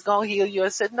people, God's going to heal you. I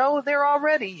said, no, they're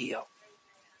already healed.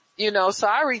 So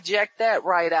I reject that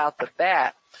right out the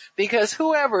bat. Because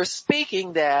whoever is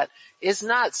speaking that is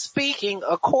not speaking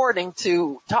according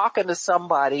to talking to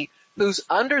somebody who's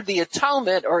under the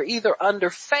atonement or either under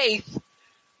faith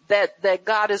that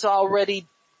God is already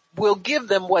will give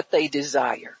them what they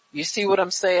desire. You see what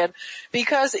I'm saying?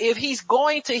 Because if he's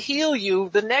going to heal you,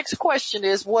 the next question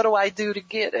is, what do I do to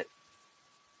get it?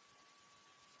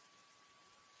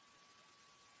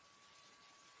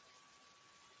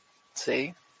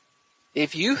 See?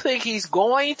 If you think he's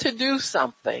going to do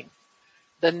something,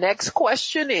 the next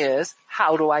question is,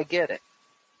 how do I get it?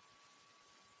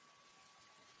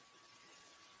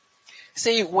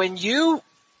 See, when you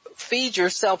feed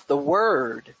yourself the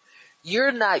word,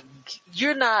 you're not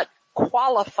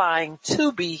qualifying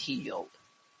to be healed.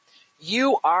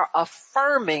 You are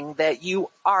affirming that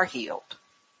you are healed.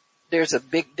 There's a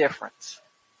big difference.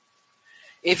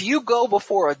 If you go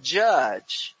before a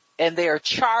judge and there are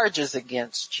charges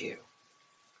against you,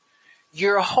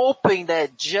 you're hoping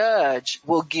that judge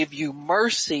will give you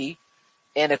mercy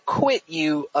and acquit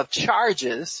you of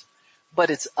charges, but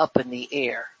it's up in the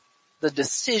air. The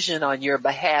decision on your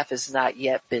behalf has not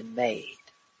yet been made.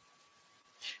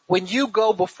 When you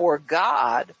go before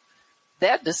God,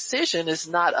 that decision is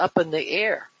not up in the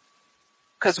air.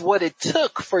 Because what it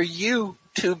took for you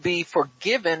to be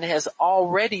forgiven has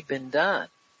already been done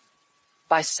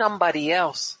by somebody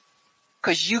else.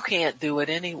 Because you can't do it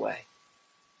anyway.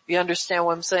 You understand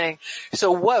what I'm saying?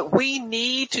 So what we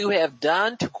need to have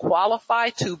done to qualify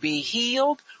to be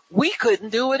healed, we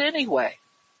couldn't do it anyway.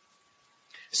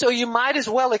 So you might as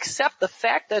well accept the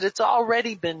fact that it's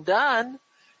already been done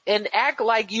and act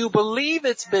like you believe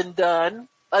it's been done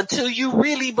until you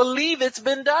really believe it's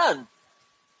been done.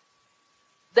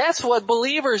 That's what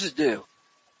believers do.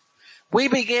 We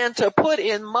begin to put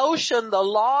in motion the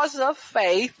laws of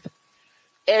faith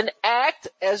and act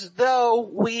as though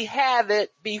we have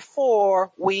it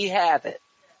before we have it.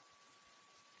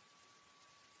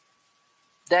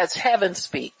 That's heaven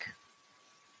speak.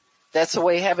 That's the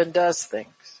way heaven does things.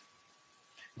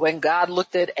 When God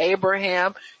looked at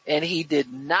Abraham and he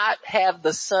did not have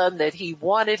the son that he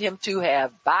wanted him to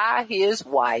have by his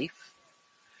wife,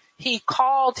 he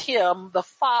called him the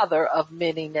father of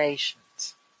many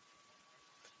nations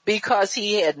because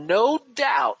he had no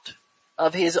doubt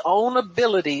of his own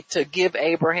ability to give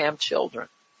Abraham children.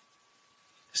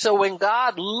 So when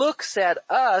God looks at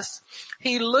us,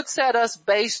 he looks at us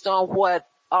based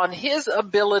on his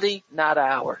ability, not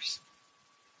ours.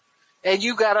 And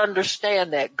you got to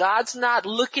understand that God's not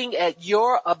looking at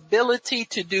your ability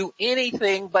to do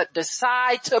anything but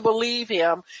decide to believe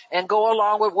him and go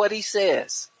along with what he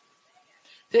says.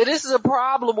 See, this is a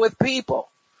problem with people.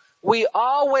 We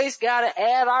always got to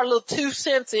add our little 2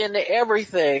 cents into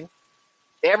everything.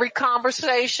 Every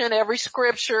conversation, every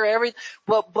scripture,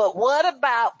 but what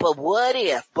about, but what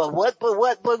if, but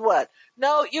what?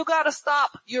 No, you gotta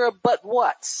stop your but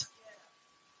whats.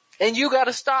 And you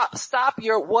gotta stop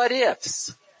your what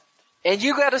ifs. And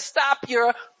you gotta stop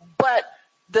your, but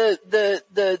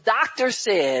the doctor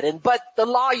said, and but the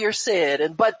lawyer said,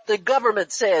 and but the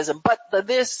government says, and but the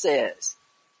this says.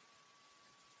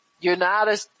 You're not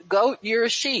a goat, you're a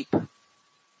sheep.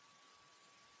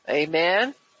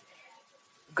 Amen.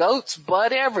 Goats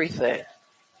butt everything.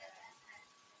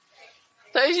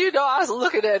 So, I was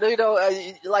looking at,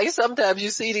 like sometimes you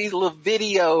see these little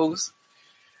videos.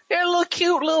 They're a little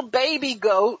cute little baby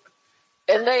goat.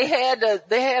 And they had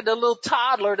the little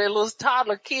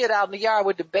toddler kid out in the yard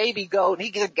with the baby goat. And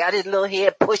he just got his little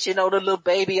head pushing on the little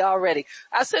baby already.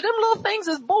 I said, them little things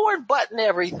is born butting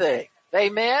everything.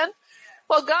 Amen.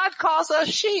 Well, God calls us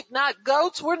sheep, not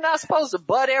goats. We're not supposed to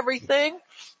butt everything.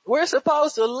 We're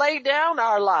supposed to lay down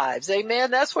our lives.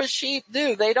 Amen. That's what sheep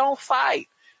do. They don't fight.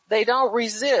 They don't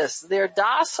resist. They're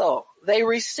docile. They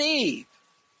receive.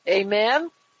 Amen.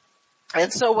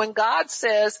 And so when God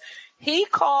says he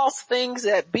calls things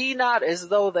that be not as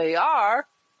though they are,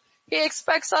 he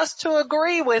expects us to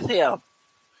agree with him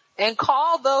and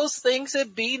call those things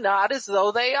that be not as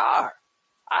though they are.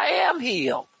 I am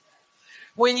healed.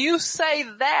 When you say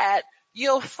that,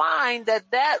 you'll find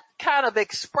that kind of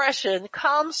expression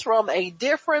comes from a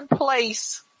different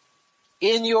place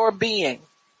in your being.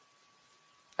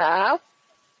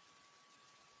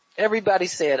 Everybody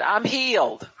said, I'm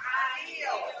healed.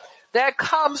 That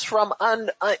comes from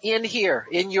in here,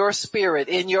 in your spirit,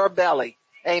 in your belly.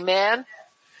 Amen.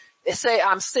 They say,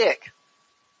 I'm sick.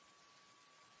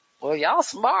 Well, y'all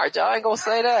smart. Y'all ain't gonna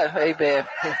say that. Amen.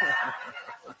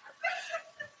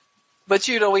 But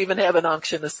you don't even have an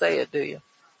unction to say it, do you?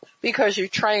 Because you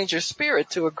trained your spirit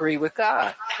to agree with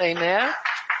God. Amen.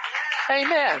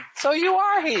 Amen. So you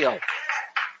are healed.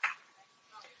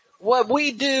 What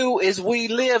we do is we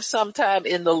live sometime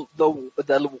in the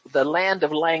land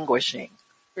of languishing.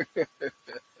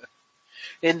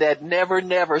 In that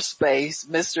never space,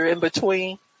 Mr. In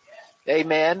Between.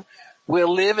 Amen.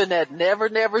 We'll live in that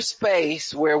never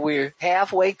space where we're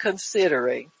halfway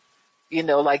considering,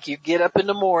 like you get up in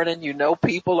the morning,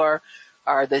 people are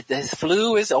that this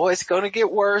flu is always going to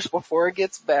get worse before it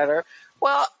gets better.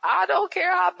 Well, I don't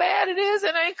care how bad it is.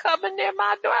 It ain't coming near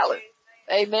my dwelling.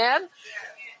 Amen.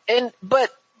 But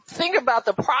think about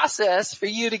the process for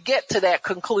you to get to that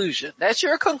conclusion. That's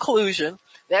your conclusion.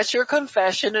 That's your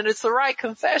confession, and it's the right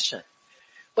confession.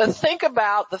 But think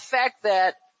about the fact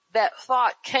that that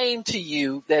thought came to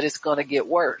you that it's going to get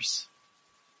worse.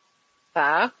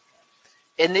 Huh?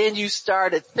 And then you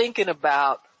started thinking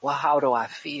about, well, how do I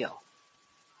feel?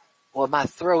 Well, my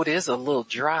throat is a little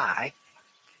dry.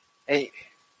 And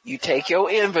you take your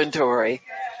inventory.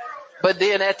 But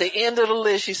then at the end of the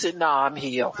list, you said, no, I'm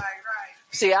healed.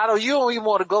 See, you don't even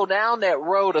want to go down that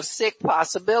road of sick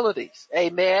possibilities.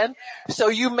 Amen. So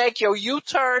you make your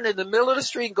U-turn in the middle of the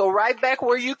street and go right back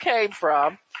where you came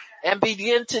from and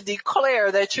begin to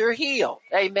declare that you're healed.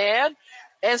 Amen.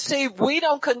 And see, we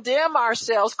don't condemn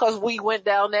ourselves because we went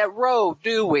down that road,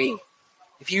 do we?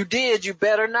 If you did, you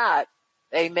better not.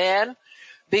 Amen.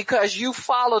 Because you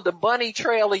followed the bunny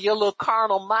trail of your little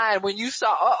carnal mind when you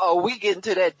saw, we getting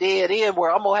to that dead end where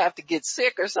I'm going to have to get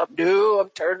sick or something. No, I'm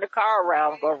turning the car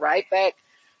around. I'm going right back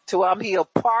to I'm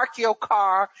healed. Park your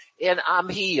car and I'm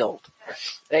healed.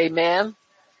 Amen.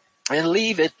 And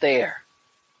leave it there.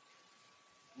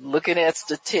 Looking at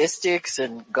statistics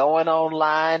and going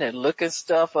online and looking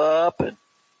stuff up and,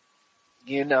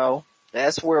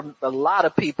 that's where a lot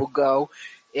of people go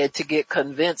to get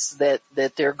convinced that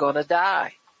they're going to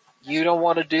die. You don't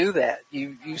want to do that.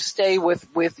 You stay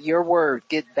with your word.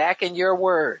 Get back in your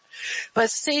word.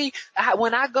 But see,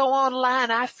 when I go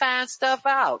online, I find stuff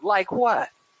out. Like what?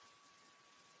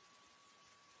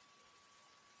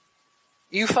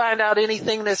 You find out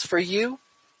anything that's for you?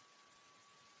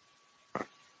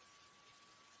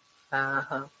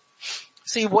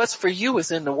 See, what's for you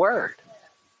is in the word.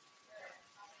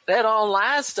 That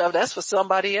online stuff, that's for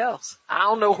somebody else. I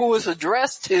don't know who it's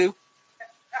addressed to.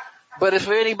 But it's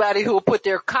for anybody who will put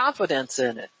their confidence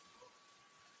in it.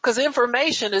 Because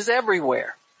information is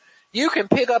everywhere. You can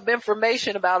pick up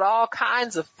information about all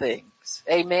kinds of things.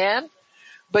 Amen?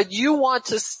 But you want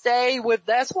to stay with,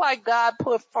 that's why God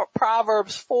put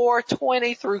Proverbs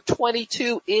 4:20 through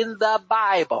 22 in the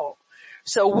Bible.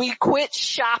 So we quit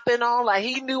shopping online.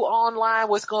 He knew online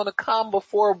was going to come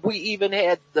before we even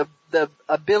had the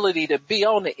ability to be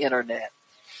on the internet.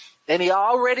 And he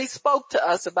already spoke to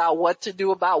us about what to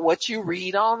do about what you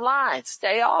read online.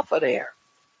 Stay off of there.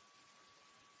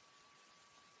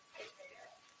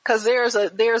 Cause there's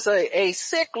a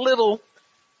sick little,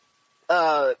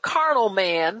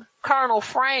 carnal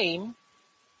frame,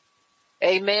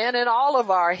 amen, in all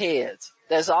of our heads.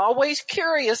 That's always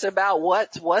curious about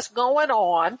what's going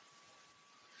on.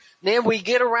 Then we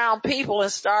get around people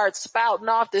and start spouting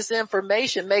off this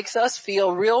information, makes us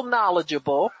feel real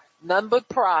knowledgeable. None but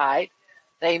pride.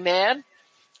 Amen.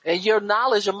 And your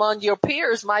knowledge among your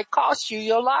peers might cost you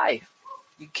your life.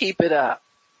 You keep it up.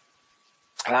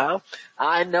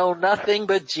 I know nothing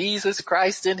but Jesus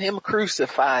Christ and him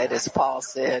crucified, as Paul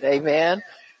said. Amen.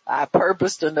 I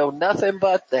purpose to know nothing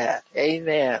but that.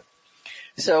 Amen.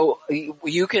 So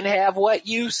you can have what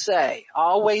you say.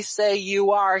 Always say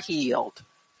you are healed.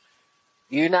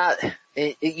 You're not,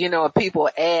 people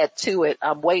add to it,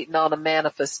 I'm waiting on a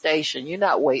manifestation. You're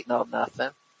not waiting on nothing.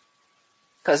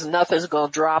 Cause nothing's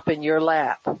gonna drop in your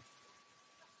lap.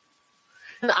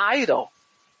 An idol.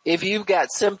 If you've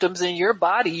got symptoms in your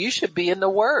body, you should be in the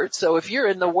Word. So if you're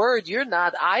in the Word, you're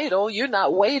not idle, you're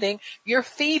not waiting, you're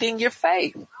feeding your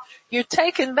faith. You're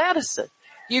taking medicine.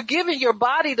 You're giving your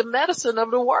body the medicine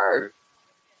of the Word.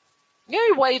 You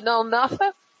ain't waiting on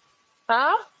nothing.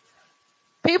 Huh?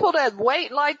 People that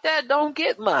wait like that don't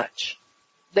get much.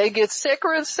 They get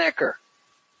sicker and sicker.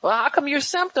 Well, how come your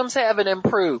symptoms haven't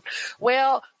improved?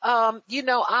 Well, I'm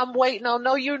waiting on,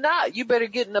 no, you're not. You better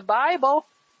get in the Bible.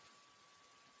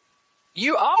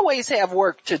 You always have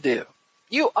work to do.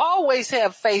 You always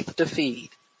have faith to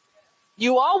feed.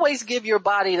 You always give your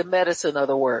body the medicine of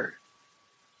the Word.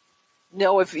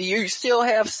 If you still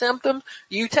have symptoms,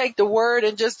 you take the Word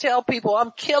and just tell people,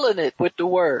 I'm killing it with the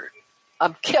Word.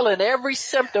 I'm killing every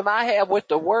symptom I have with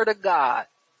the Word of God.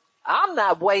 I'm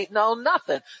not waiting on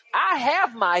nothing. I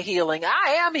have my healing.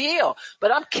 I am healed,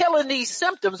 but I'm killing these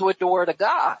symptoms with the Word of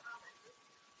God.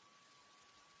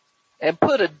 And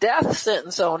put a death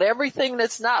sentence on everything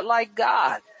that's not like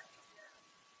God.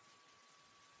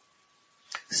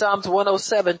 Psalms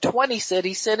 107:20 said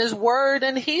he sent his word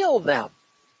and healed them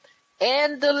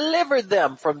and delivered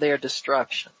them from their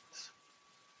destructions.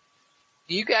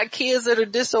 You got kids that are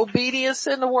disobedient,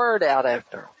 send the word out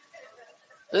after them.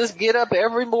 Just get up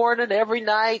every morning, every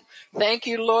night. Thank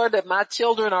you, Lord, that my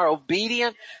children are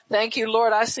obedient. Thank you,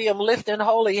 Lord, I see them lifting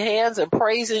holy hands and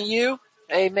praising you.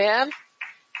 Amen.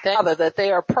 Father, that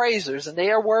they are praisers and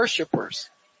they are worshipers.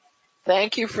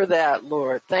 Thank you for that,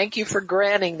 Lord. Thank you for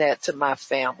granting that to my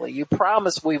family. You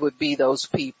promised we would be those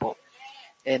people.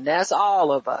 And that's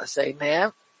all of us.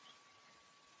 Amen.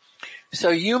 So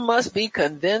you must be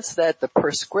convinced that the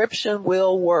prescription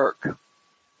will work.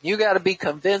 You got to be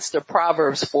convinced of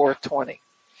Proverbs 4:20.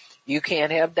 You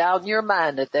can't have doubt in your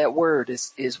mind that that word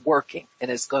is working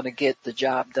and it's going to get the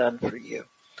job done for you.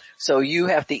 So you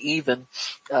have to even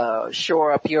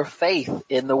shore up your faith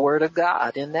in the word of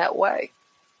God in that way.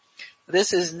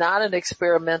 This is not an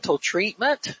experimental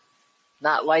treatment,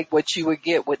 not like what you would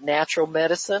get with natural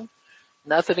medicine.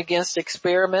 Nothing against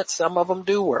experiments. Some of them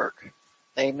do work.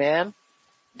 Amen.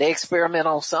 They experiment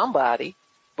on somebody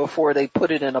before they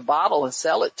put it in a bottle and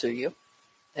sell it to you.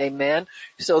 Amen.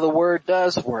 So the word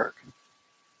does work.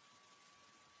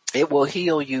 It will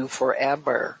heal you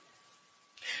forever.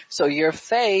 So your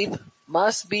faith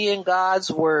must be in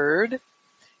God's word,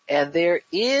 and there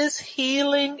is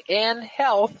healing and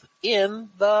health in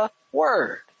the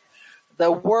word.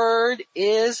 The word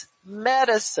is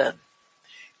medicine.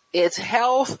 It's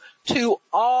health to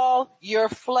all your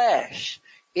flesh.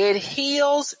 It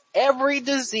heals every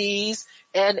disease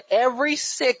and every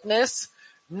sickness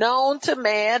known to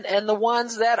man and the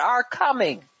ones that are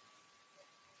coming.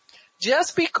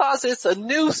 Just because it's a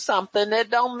new something, that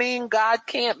don't mean God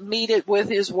can't meet it with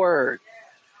his word.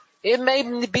 It may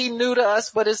be new to us,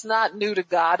 but it's not new to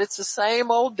God. It's the same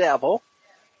old devil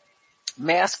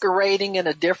masquerading in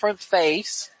a different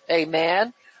face.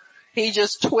 Amen. He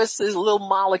just twists his little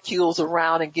molecules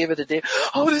around and give it a day.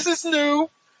 Oh, this is new.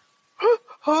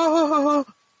 They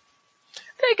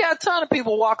got a ton of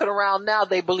people walking around now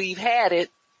they believe had it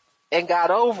and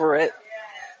got over it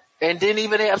and didn't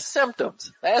even have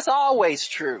symptoms. That's always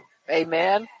true.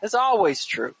 Amen. It's always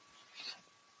true.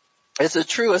 It's a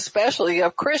true especially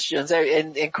of Christians.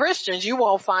 And Christians, you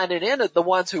won't find it in it. The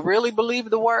ones who really believe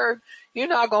the word, you're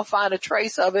not going to find a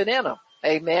trace of it in them.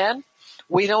 Amen.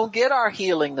 We don't get our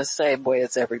healing the same way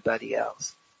as everybody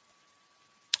else.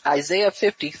 Isaiah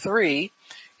 53,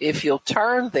 if you'll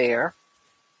turn there,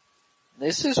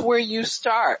 this is where you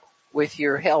start with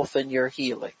your health and your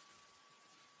healing.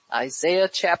 Isaiah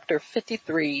chapter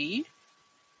 53.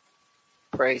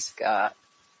 Praise God.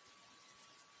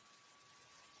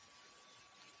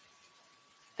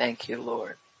 Thank you,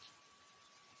 Lord.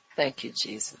 Thank you,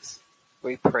 Jesus.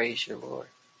 We praise you, Lord.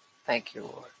 Thank you,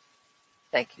 Lord.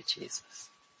 Thank you, Jesus.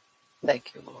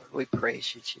 Thank you, Lord. We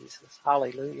praise you, Jesus.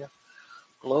 Hallelujah.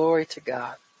 Glory to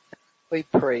God. We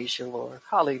praise you, Lord.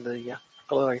 Hallelujah.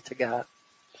 Glory to God.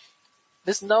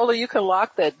 Miss Nola, you can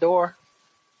lock that door.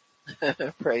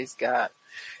 Praise God.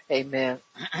 Amen.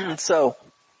 So,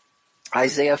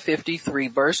 Isaiah 53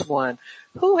 verse 1.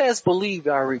 Who has believed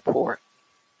our report?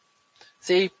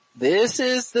 See, this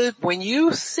is when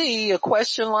you see a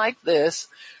question like this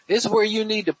is where you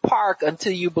need to park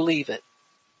until you believe it.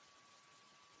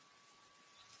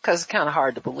 Cause it's kind of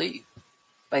hard to believe.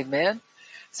 Amen.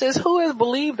 It says, who has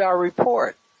believed our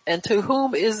report? And to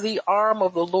whom is the arm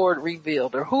of the Lord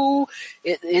revealed? Or who,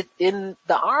 in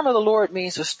the arm of the Lord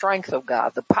means the strength of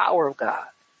God, the power of God.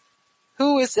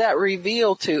 Who is that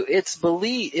revealed to? It's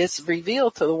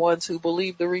revealed to the ones who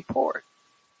believe the report.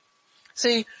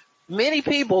 See, many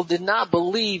people did not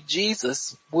believe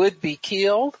Jesus would be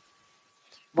killed.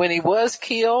 When he was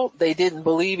killed, they didn't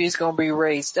believe he's going to be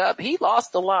raised up. He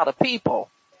lost a lot of people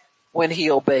when he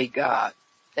obeyed God.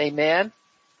 Amen.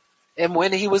 And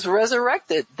when he was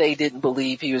resurrected, they didn't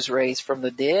believe he was raised from the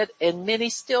dead, and many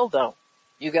still don't.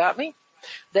 You got me?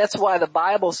 That's why the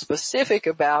Bible's specific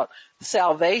about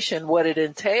salvation, what it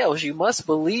entails. You must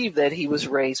believe that he was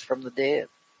raised from the dead.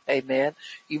 Amen.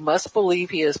 You must believe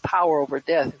he has power over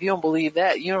death. If you don't believe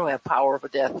that, you don't have power over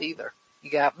death either. You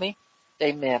got me?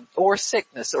 Amen. Or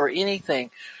sickness or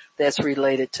anything that's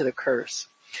related to the curse.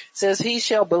 It says he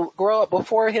shall grow up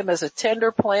before him as a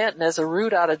tender plant and as a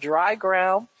root out of dry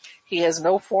ground. He has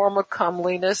no form of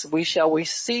comeliness. We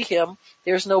see him.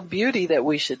 There's no beauty that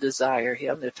we should desire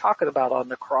him. They're talking about on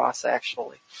the cross,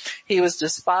 actually. He was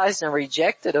despised and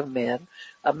rejected of men,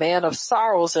 a man of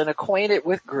sorrows and acquainted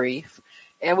with grief.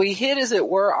 And we hid, as it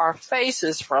were, our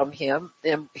faces from him.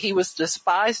 And he was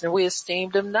despised and we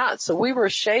esteemed him not. So we were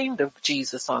ashamed of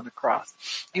Jesus on the cross.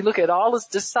 You look at all his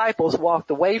disciples walked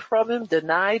away from him,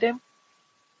 denied him.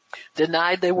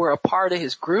 denied they were a part of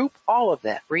his group, all of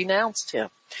that, renounced him.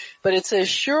 But it says,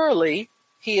 surely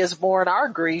he has borne our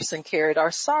griefs and carried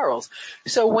our sorrows.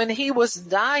 So when he was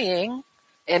dying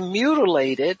and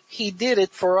mutilated, he did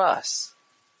it for us.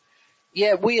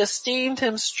 Yet we esteemed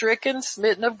him stricken,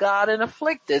 smitten of God, and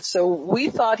afflicted. So we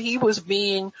thought he was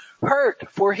being hurt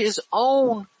for his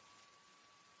own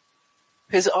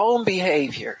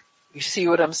behavior. You see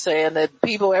what I'm saying? That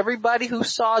everybody who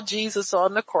saw Jesus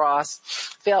on the cross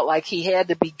felt like he had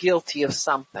to be guilty of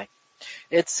something.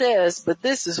 It says, but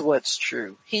this is what's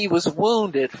true. He was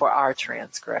wounded for our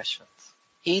transgressions.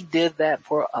 He did that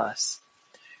for us.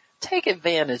 Take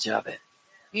advantage of it.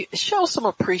 Show some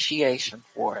appreciation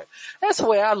for it. That's the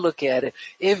way I look at it.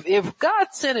 If God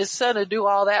sent his son to do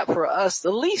all that for us,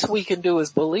 the least we can do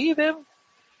is believe him.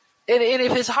 And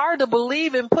if it's hard to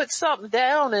believe him, put something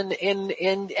down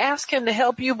and ask him to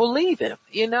help you believe him.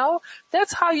 You know,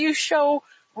 that's how you show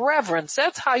reverence.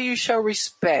 That's how you show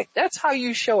respect. That's how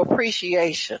you show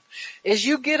appreciation, is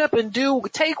you get up and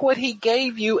take what he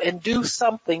gave you and do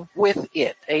something with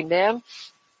it. Amen.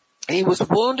 He was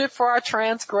wounded for our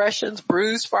transgressions,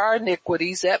 bruised for our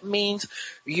iniquities. That means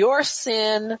your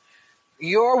sin,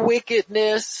 your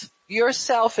wickedness, your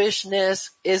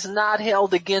selfishness is not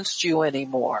held against you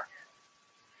anymore.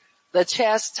 The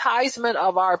chastisement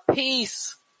of our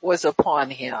peace was upon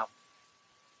him.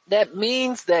 That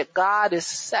means that God is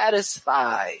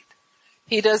satisfied.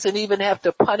 He doesn't even have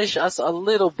to punish us a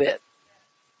little bit.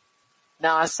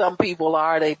 Now, some people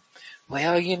I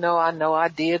know I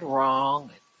did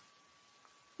wrong.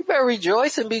 You better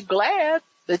rejoice and be glad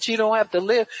that you don't have to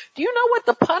live. Do you know what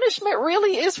the punishment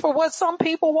really is for what some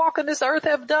people walking this earth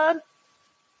have done?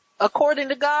 According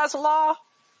to God's law,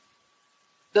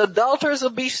 the adulterers will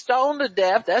be stoned to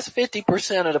death. That's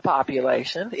 50% of the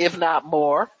population, if not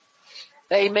more.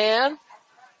 Amen.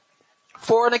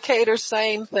 Fornicators,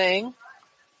 same thing.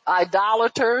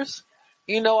 Idolaters,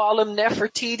 all them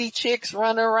Nefertiti chicks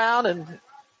running around and,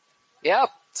 yep,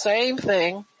 same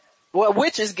thing. Well,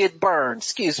 witches get burned,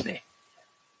 excuse me.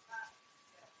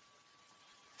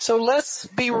 So let's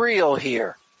be real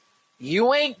here.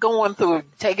 You ain't going through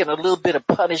taking a little bit of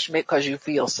punishment because you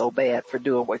feel so bad for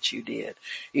doing what you did.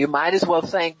 You might as well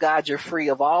thank God you're free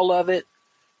of all of it.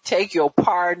 Take your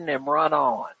pardon and run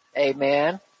on.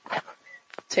 Amen.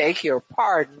 Take your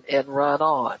pardon and run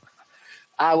on.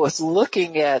 I was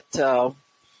looking at,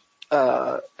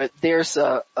 there's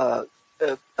a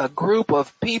group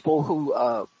of people who,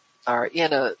 are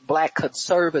in a black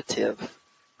conservative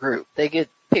group. They get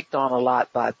picked on a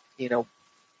lot by,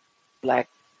 black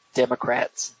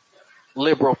Democrats,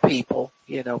 liberal people,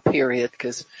 period,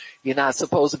 because you're not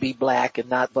supposed to be black and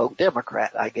not vote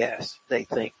Democrat, I guess. They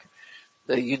think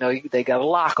that, they got a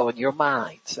lock on your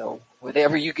mind. So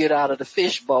whenever you get out of the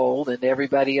fishbowl and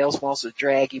everybody else wants to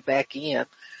drag you back in,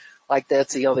 like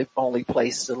that's the only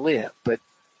place to live. But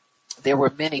there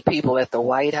were many people at the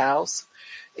White House.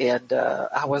 And,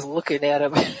 I was looking at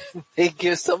him, they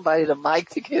give somebody the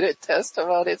mic to get a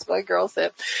testimony. It's my girl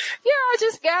said, yeah, I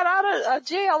just got out of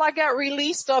jail. I got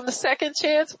released on the Second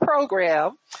Chance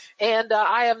program. And,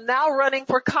 I am now running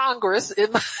for Congress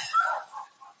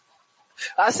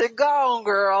I said, go on,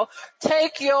 girl,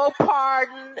 take your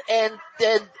pardon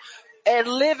and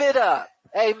live it up.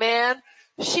 Amen.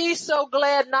 She's so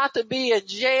glad not to be in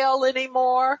jail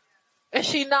anymore. And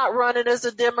she not running as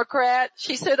a Democrat.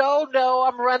 She said, oh no,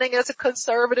 I'm running as a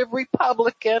conservative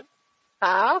Republican.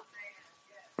 Huh?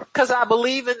 Because I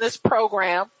believe in this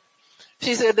program.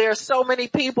 She said there are so many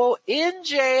people in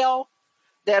jail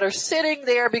that are sitting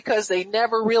there because they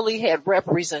never really had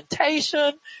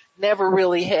representation, never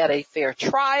really had a fair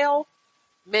trial.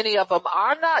 Many of them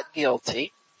are not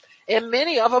guilty, and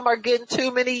many of them are getting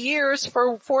too many years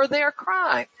for their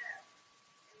crime.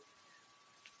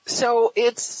 So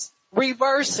it's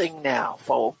reversing now,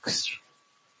 folks.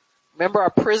 Remember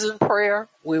our prison prayer?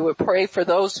 We would pray for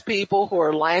those people who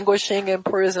are languishing in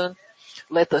prison.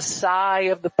 Let the sigh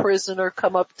of the prisoner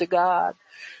come up to God.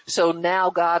 So now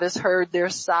God has heard their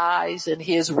sighs and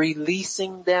He is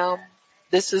releasing them.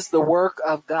 This is the work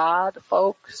of God,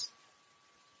 folks.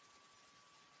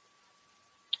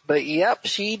 But yep,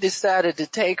 she decided to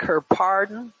take her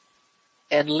pardon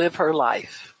and live her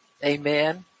life.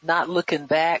 Amen. Not looking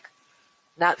back.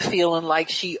 Not feeling like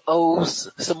she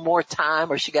owes some more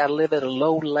time or she got to live at a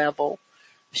low level.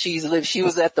 She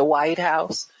was at the White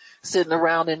House, sitting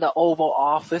around in the Oval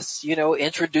Office,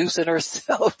 introducing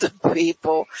herself to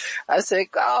people. I said,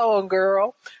 go on,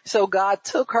 girl. So God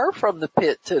took her from the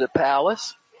pit to the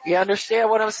palace. You understand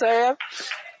what I'm saying?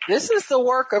 This is the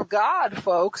work of God,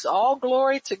 folks. All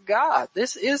glory to God.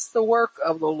 This is the work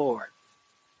of the Lord.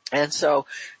 And so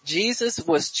Jesus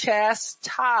was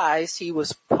chastised. He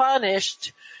was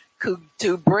punished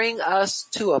to bring us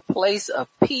to a place of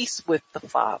peace with the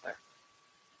Father.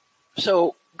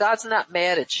 So God's not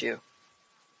mad at you.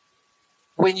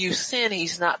 When you sin,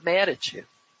 he's not mad at you.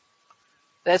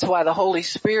 That's why the Holy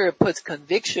Spirit puts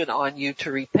conviction on you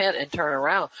to repent and turn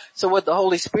around. So what the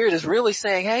Holy Spirit is really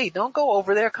saying, hey, don't go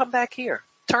over there, come back here.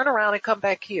 Turn around and come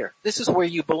back here. This is where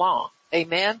you belong.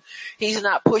 Amen? He's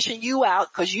not pushing you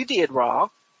out because you did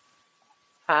wrong.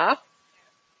 Huh?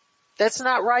 That's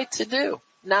not right to do.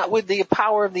 Not with the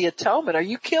power of the atonement. Are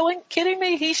you kidding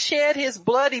me? He shed his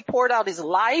blood. He poured out his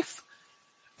life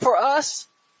for us.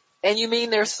 And you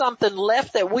mean there's something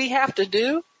left that we have to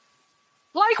do?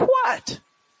 Like what?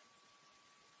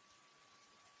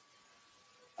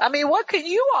 I mean, what can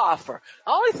you offer?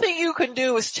 The only thing you can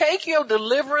do is take your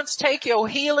deliverance, take your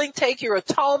healing, take your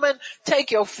atonement,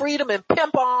 take your freedom and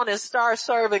pimp on and start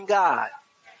serving God.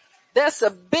 That's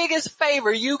the biggest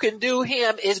favor you can do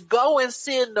him is go and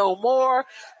sin no more.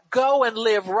 Go and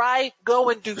live right. Go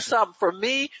and do something for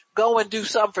me. Go and do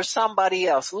something for somebody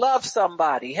else. Love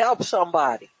somebody. Help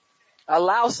somebody.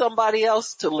 Allow somebody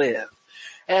else to live.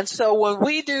 And so when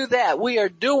we do that, we are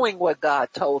doing what God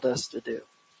told us to do.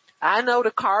 I know the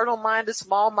carnal-minded,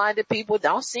 small-minded people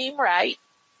don't seem right.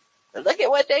 Look at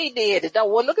what they did.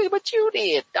 Well, look at what you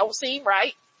did. Don't seem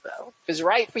right. Well, if it's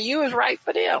right for you, it's right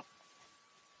for them.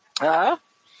 Now,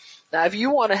 if you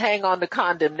want to hang on to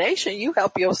condemnation, you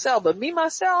help yourself. But me,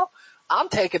 myself, I'm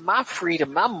taking my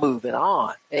freedom. I'm moving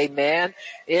on. Amen.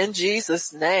 In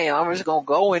Jesus' name, I'm just going to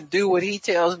go and do what he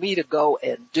tells me to go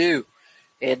and do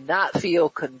and not feel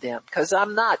condemned because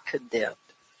I'm not condemned.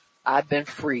 I've been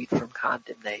freed from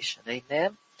condemnation.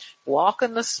 Amen. Walk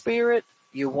in the Spirit.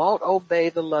 You won't obey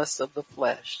the lusts of the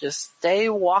flesh. Just stay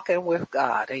walking with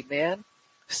God. Amen.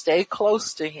 Stay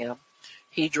close to him.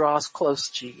 He draws close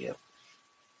to you.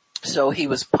 So he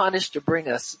was punished to bring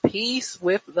us peace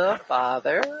with the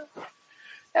Father.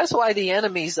 That's why the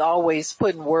enemy's always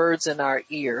putting words in our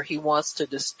ear. He wants to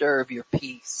disturb your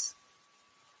peace.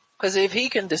 Because if he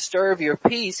can disturb your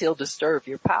peace, he'll disturb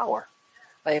your power.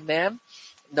 Amen.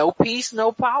 No peace,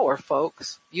 no power,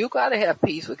 folks. You gotta have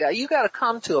peace with God. You gotta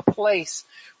come to a place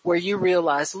where you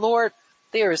realize, Lord,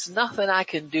 there is nothing I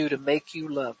can do to make you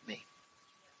love me.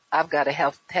 I've gotta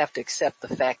have to accept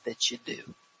the fact that you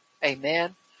do.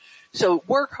 Amen. So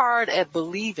work hard at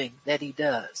believing that he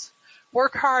does.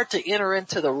 Work hard to enter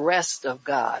into the rest of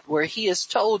God where he has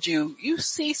told you, you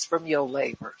cease from your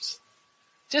labors.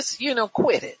 Just,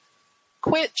 quit it.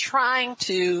 Quit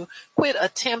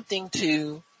attempting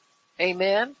to,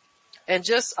 amen, and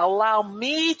just allow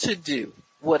me to do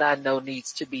what I know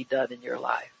needs to be done in your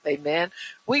life. Amen.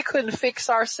 We couldn't fix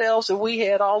ourselves if we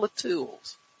had all the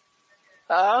tools.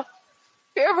 You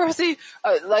ever see,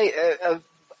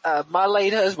 my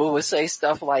late husband would say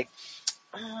stuff like,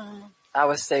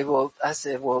 I said,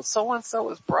 so-and-so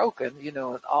is broken,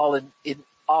 and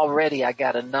already I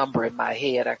got a number in my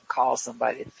head. I can call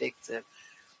somebody to fix it.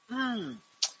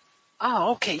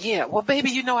 Oh, okay. Yeah. Well, baby,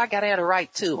 I got to have the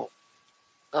right tool.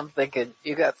 I'm thinking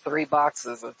you got 3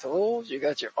 boxes of tools. You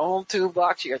got your own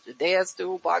toolbox. You got your dad's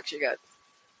toolbox.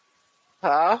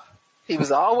 He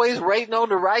was always waiting on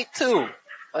the right tool.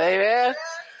 Amen.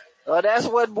 Well, that's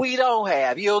what we don't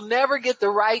have. You'll never get the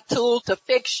right tool to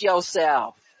fix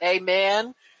yourself.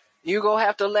 Amen. You're going to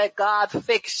have to let God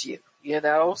fix you,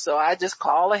 So I just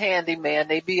call a handyman.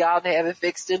 They be out and have it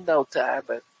fixed in no time,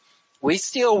 but we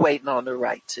still waiting on the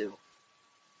right tool.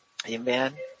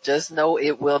 Amen. Just know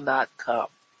it will not come.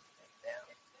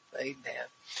 Amen. Amen.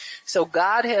 So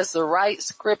God has the right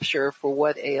scripture for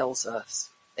what ails us.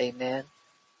 Amen.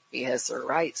 He has the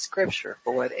right scripture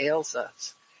for what ails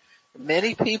us.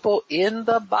 Many people in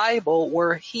the Bible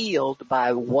were healed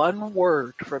by one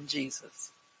word from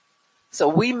Jesus. So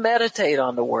we meditate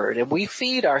on the word and we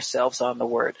feed ourselves on the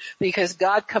word because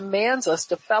God commands us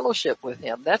to fellowship with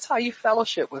him. That's how you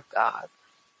fellowship with God.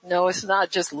 No, it's not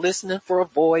just listening for a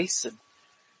voice. And,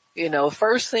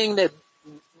 first thing that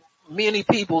many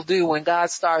people do when God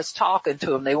starts talking to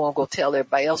them, they won't go tell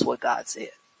everybody else what God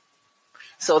said.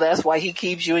 So that's why he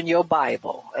keeps you in your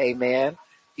Bible. Amen.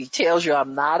 He tells you,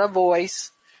 I'm not a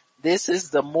voice. This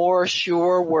is the more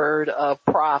sure word of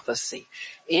prophecy.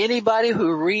 Anybody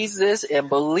who reads this and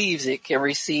believes it can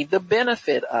receive the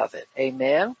benefit of it.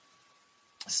 Amen.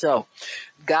 So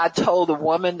God told the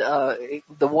woman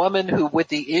who with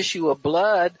the issue of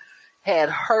blood had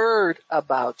heard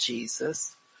about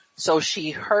Jesus. So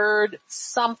she heard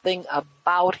something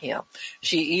about him.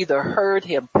 She either heard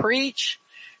him preach,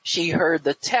 she heard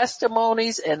the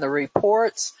testimonies and the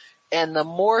reports, And the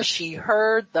more she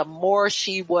heard, the more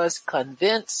she was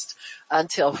convinced,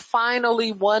 until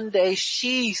finally one day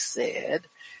she said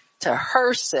to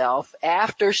herself,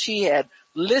 after she had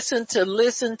listened to,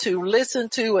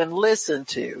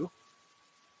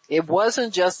 it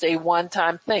wasn't just a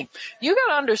one-time thing. You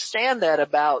got to understand that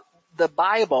about the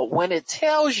Bible. When it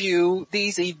tells you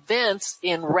these events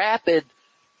in rapid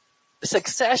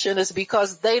succession, is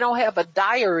because they don't have a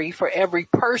diary for every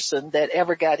person that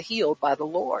ever got healed by the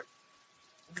Lord.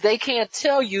 They can't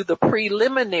tell you the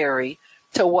preliminary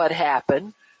to what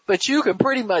happened, but you can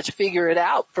pretty much figure it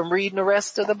out from reading the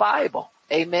rest of the Bible.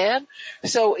 Amen.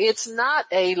 So it's not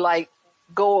a like,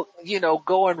 go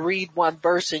and read one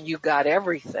verse and you got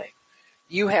everything.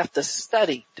 You have to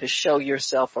study to show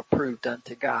yourself approved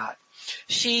unto God.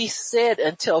 She said,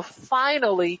 until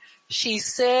finally she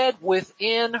said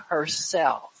within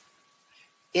herself,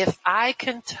 if I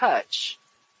can touch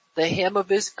the hem of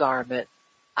his garment,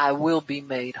 I will be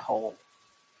made whole.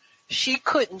 She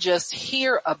couldn't just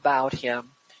hear about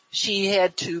him. She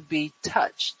had to be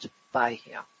touched by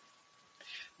him.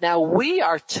 Now we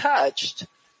are touched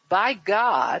by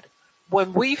God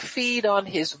when we feed on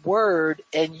his word,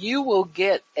 and you will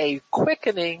get a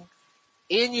quickening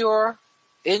in your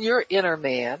inner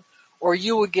man, or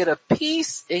you will get a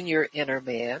peace in your inner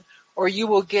man, or you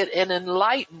will get an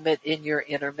enlightenment in your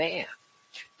inner man.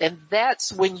 And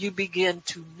that's when you begin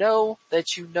to know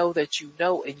that you know that you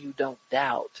know, and you don't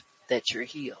doubt that you're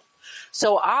healed.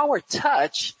 So our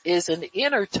touch is an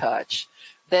inner touch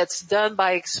that's done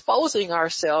by exposing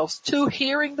ourselves to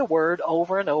hearing the word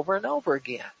over and over and over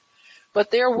again.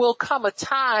 But there will come a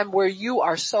time where you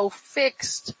are so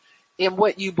fixed in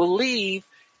what you believe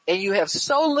and you have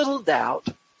so little doubt.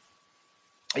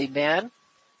 Amen.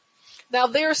 Now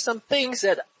there's some things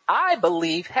that I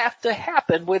believe have to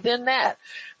happen within that.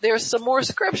 There's some more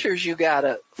scriptures you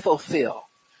gotta fulfill.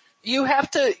 You have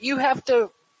to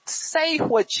say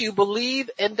what you believe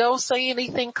and don't say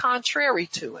anything contrary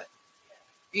to it.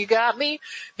 You got me?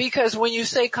 Because when you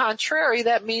say contrary,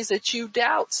 that means that you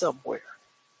doubt somewhere.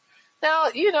 Now,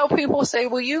 people say,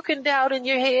 well, you can doubt in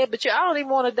your head, but I don't even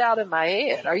want to doubt in my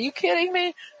head. Are you kidding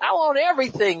me? I want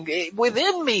everything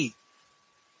within me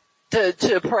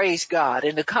to praise God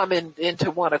and to come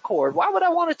into one accord. Why would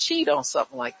I want to cheat on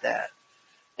something like that?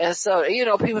 And so,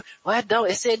 people,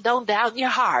 it said don't doubt in your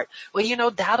heart.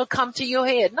 Well, doubt will come to your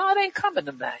head. No, it ain't coming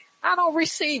to me. I don't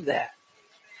receive that.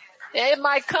 It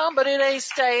might come, but it ain't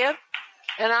staying,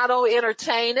 and I don't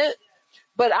entertain it.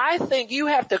 But I think you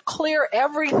have to clear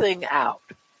everything out.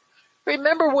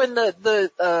 Remember when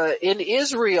in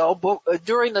Israel,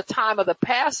 during the time of the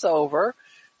Passover,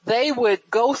 they would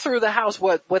go through the house,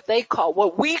 what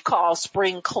we call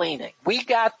spring cleaning. We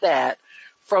got that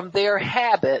from their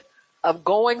habit of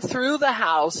going through the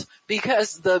house,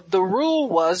 because the rule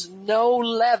was no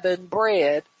leavened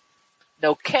bread,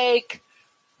 no cake,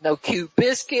 no cute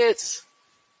biscuits,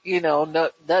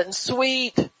 nothing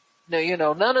sweet,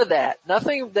 no, none of that.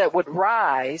 Nothing that would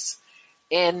rise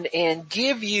and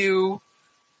give you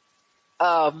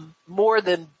more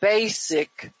than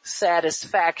basic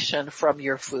satisfaction from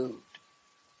your food.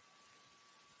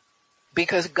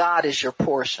 Because God is your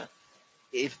portion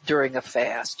during a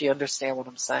fast. Do you understand what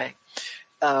I'm saying?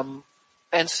 And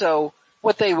so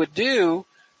what they would do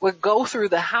would go through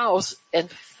the house and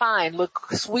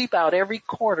sweep out every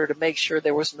corner to make sure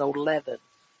there was no leaven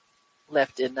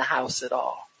left in the house at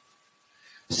all.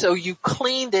 So you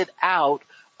cleaned it out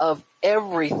of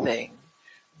everything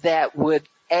that would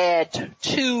add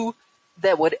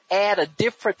a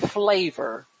different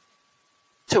flavor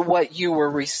to what you were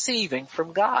receiving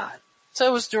from God. So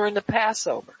it was during the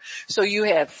Passover. So you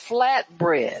had flat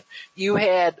bread. You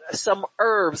had some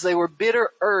herbs. They were bitter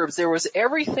herbs. There was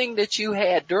everything that you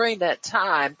had during that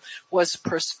time was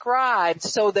prescribed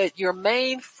so that your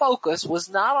main focus was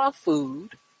not on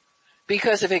food.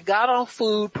 Because if it got on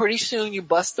food, pretty soon you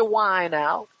bust the wine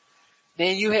out.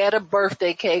 Then you had a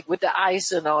birthday cake with the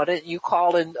icing on it. You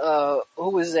call in, who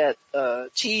was that,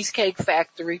 Cheesecake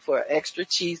Factory for extra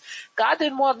cheese. God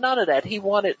didn't want none of that. He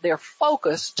wanted their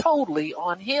focus totally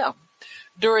on him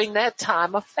during that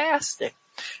time of fasting.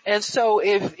 And so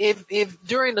if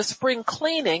during the spring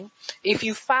cleaning, if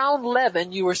you found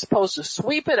leaven, you were supposed to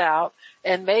sweep it out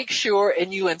and make sure,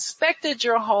 and you inspected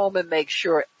your home and make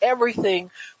sure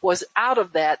everything was out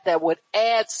of that would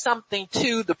add something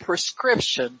to the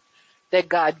prescription that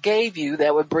God gave you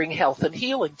that would bring health and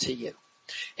healing to you.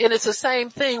 And it's the same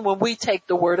thing when we take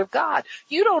the word of God.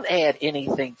 You don't add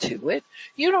anything to it.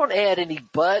 You don't add any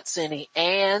buts, any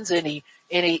ands,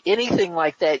 anything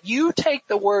like that. You take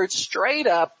the word straight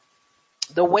up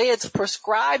the way it's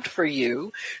prescribed for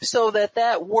you, so that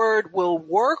that word will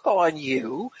work on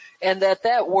you and that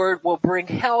that word will bring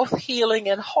health, healing,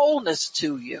 and wholeness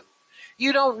to you.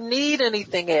 You don't need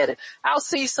anything added. I'll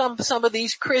see some of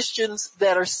these Christians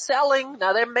that are selling,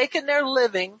 now they're making their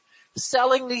living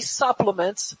selling these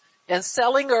supplements and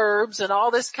selling herbs and all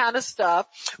this kind of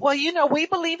stuff. Well, we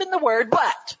believe in the word,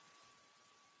 but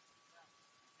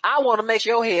I want to make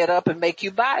your head up and make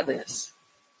you buy this.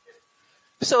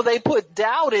 So they put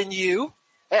doubt in you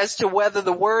as to whether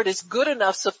the word is good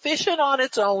enough, sufficient on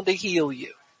its own to heal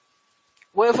you.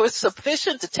 Well, if it's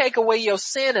sufficient to take away your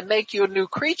sin and make you a new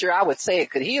creature, I would say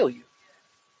it could heal you.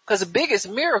 Because the biggest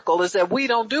miracle is that we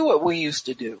don't do what we used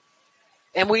to do.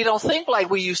 And we don't think like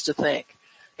we used to think.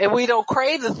 And we don't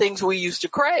crave the things we used to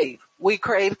crave. We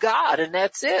crave God, and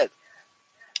that's it.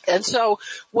 And so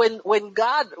when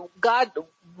God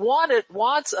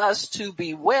wants us to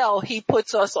be well, he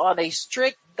puts us on a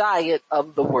strict diet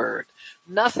of the word.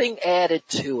 Nothing added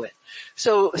to it.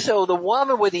 So the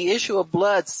woman with the issue of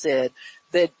blood said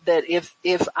that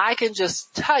if I can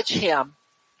just touch him,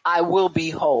 I will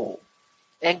be whole.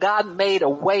 And God made a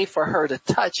way for her to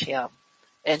touch him,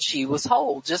 and she was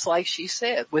whole, just like she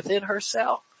said, within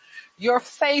herself. Your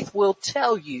faith will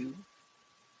tell you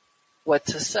what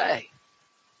to say.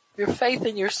 Your faith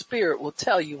in your spirit will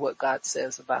tell you what God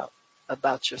says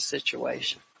about your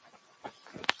situation.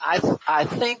 I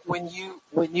think when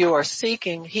you are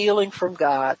seeking healing from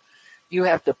God, you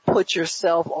have to put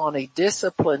yourself on a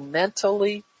discipline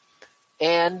mentally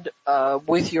and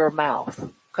with your mouth.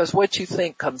 Because what you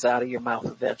think comes out of your mouth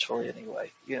eventually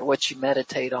anyway. What you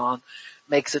meditate on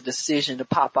makes a decision to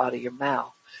pop out of your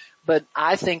mouth. But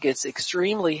I think it's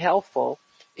extremely helpful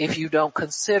if you don't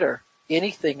consider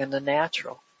anything in the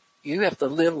natural. You have to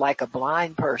live like a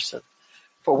blind person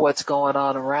for what's going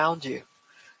on around you.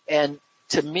 And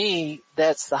to me,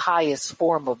 that's the highest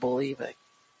form of believing.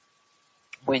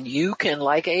 When you can,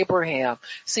 like Abraham,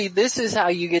 see, this is how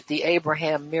you get the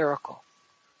Abraham miracle.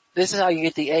 This is how you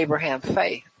get the Abraham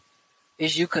faith,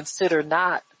 is you consider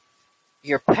not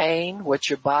your pain, what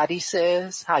your body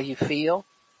says, how you feel.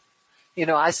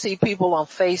 I see people on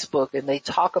Facebook and they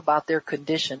talk about their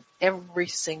condition every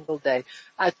single day.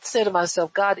 I say to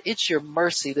myself, God, it's your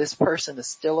mercy this person is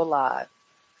still alive.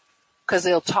 Because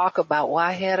they'll talk about, well,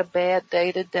 I had a bad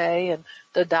day today and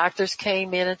the doctors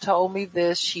came in and told me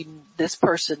this. This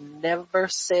person never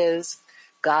says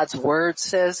God's word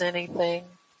says anything.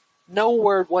 No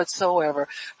word whatsoever.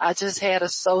 I just had a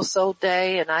so-so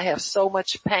day and I have so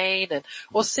much pain. And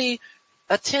well, see,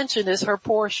 attention is her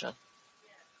portion.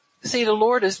 See, the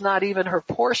Lord is not even her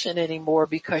portion anymore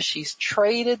because she's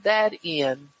traded that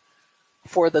in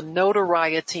for the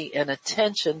notoriety and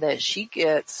attention that she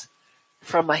gets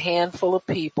from a handful of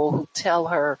people who tell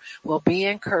her, well, be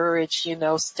encouraged,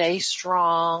 stay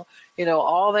strong,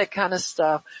 all that kind of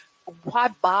stuff. Why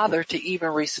bother to even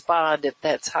respond if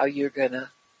that's how you're gonna?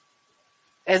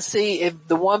 And see, if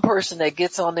the one person that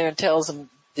gets on there and tells them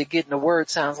to get in the word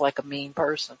sounds like a mean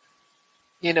person.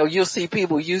 You'll see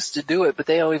people used to do it, but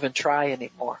they don't even try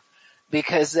anymore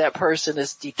because that person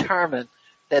is determined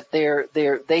that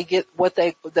they get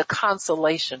the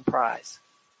consolation prize,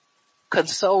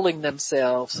 consoling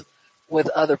themselves with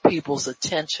other people's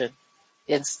attention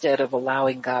instead of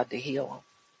allowing God to heal them.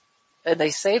 And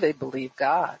they say they believe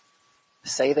God,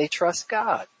 say they trust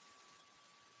God,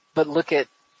 but look at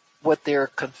what their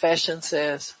confession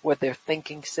says, what their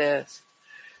thinking says.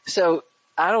 So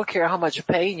I don't care how much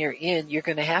pain you're in, you're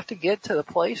going to have to get to the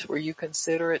place where you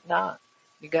consider it not.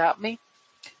 You got me?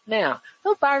 Now,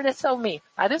 oh, Byron, that's so mean.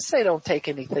 I didn't say don't take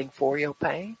anything for your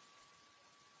pain,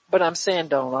 but I'm saying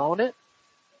don't own it.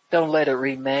 Don't let it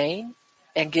remain,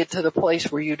 and get to the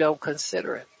place where you don't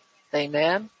consider it.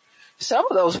 Amen? Some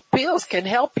of those pills can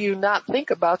help you not think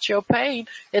about your pain,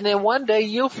 and then one day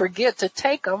you'll forget to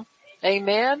take them.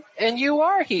 Amen? And you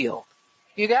are healed.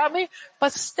 You got me?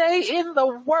 But stay in the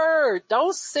word.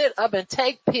 Don't sit up and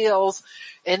take pills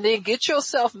and then get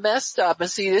yourself messed up. And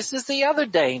see, this is the other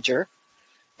danger.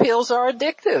 Pills are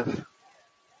addictive.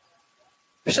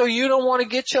 So you don't want to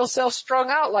get yourself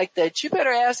strung out like that. You better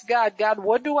ask God,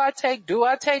 what do I take? Do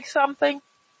I take something?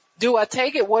 Do I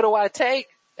take it? What do I take?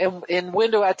 And when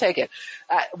do I take it?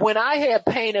 When I had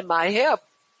pain in my hip,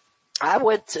 I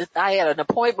had an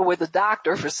appointment with the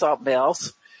doctor for something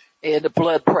else and the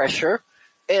blood pressure.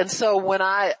 And so when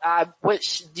I went,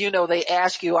 they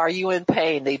ask you, are you in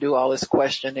pain? They do all this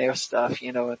questionnaire stuff,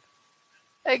 and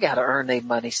they got to earn their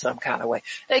money some kind of way.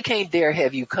 They can't dare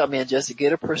have you come in just to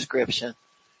get a prescription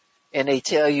and they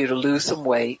tell you to lose some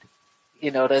weight,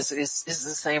 it's the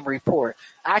same report.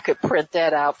 I could print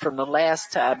that out from the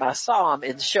last time I saw him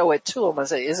and show it to him and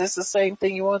say, is this the same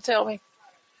thing you want to tell me?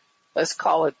 Let's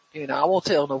call it, I won't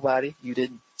tell nobody. You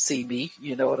didn't see me.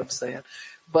 You know what I'm saying?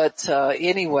 But,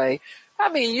 anyway,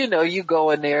 you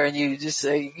go in there and you just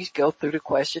say, you go through the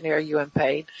questionnaire, are you in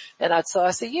pain? And I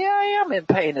said, yeah, I am in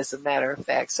pain as a matter of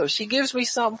fact. So she gives me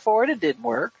something for it. It didn't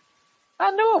work.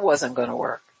 I knew it wasn't going to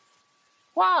work.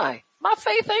 Why? My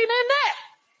faith ain't in that.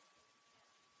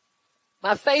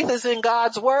 My faith is in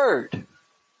God's word.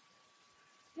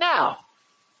 Now,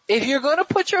 if you're going to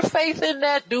put your faith in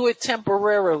that, do it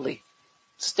temporarily.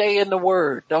 Stay in the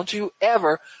word. Don't you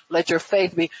ever let your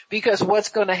faith be, because what's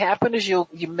going to happen is you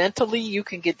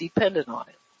can get dependent on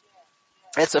it.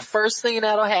 That's the first thing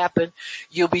that'll happen.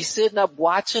 You'll be sitting up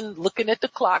watching, looking at the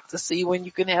clock to see when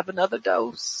you can have another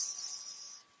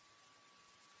dose.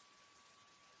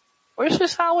 Which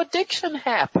is how addiction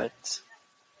happens.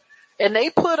 And they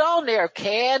put on there,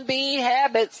 can be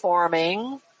habit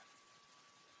forming.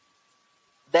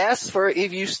 That's for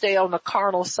if you stay on the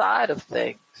carnal side of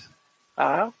things.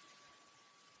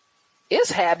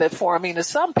 It's habit forming to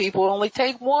some people only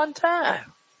take one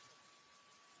time.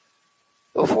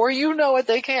 Before you know it,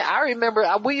 they can't. I remember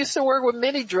we used to work with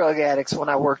many drug addicts when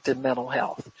I worked in mental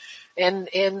health. And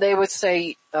they would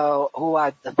say,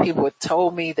 the people had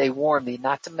told me, they warned me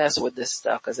not to mess with this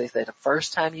stuff because they said the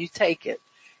first time you take it,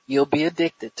 you'll be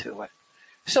addicted to it.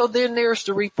 So then there's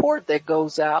the report that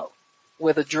goes out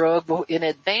with a drug in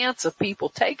advance of people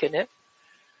taking it.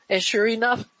 And sure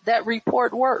enough, that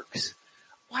report works.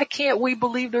 Why can't we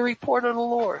believe the report of the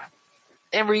Lord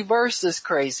and reverse this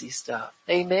crazy stuff?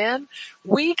 Amen.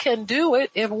 We can do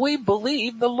it if we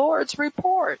believe the Lord's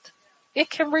report. It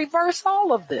can reverse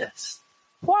all of this.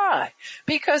 Why?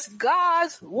 Because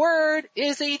God's word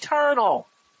is eternal.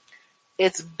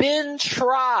 It's been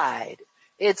tried.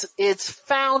 It's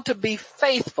found to be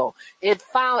faithful. It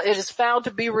is found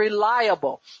to be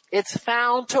reliable. It's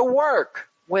found to work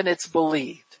when it's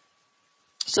believed.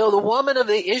 So the woman of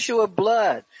the issue of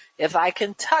blood, if I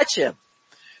can touch him,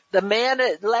 the man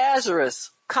at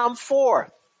Lazarus, come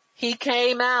forth. He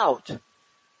came out.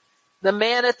 The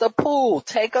man at the pool,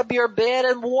 take up your bed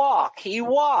and walk. He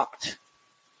walked.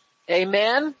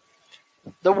 Amen.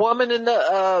 The woman in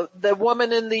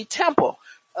the temple,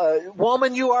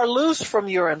 woman, you are loose from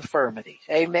your infirmity.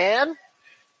 Amen.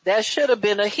 That should have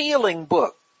been a healing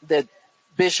book that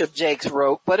Bishop Jakes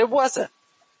wrote, but it wasn't.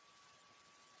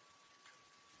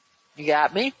 You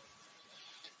got me?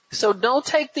 So don't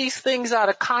take these things out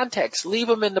of context. Leave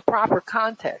them in the proper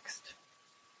context.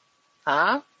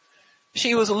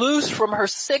 She was loose from her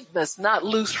sickness, not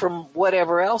loose from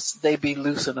whatever else they be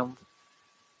loosing them.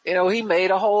 He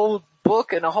made a whole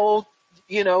book and a whole,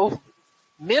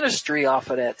 ministry off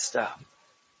of that stuff.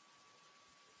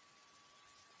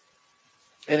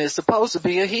 And it's supposed to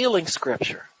be a healing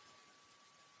scripture.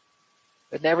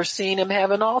 I've never seen him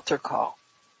have an altar call.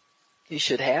 He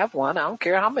should have one. I don't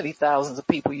care how many thousands of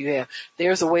people you have.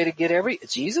 There's a way to get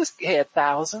Jesus had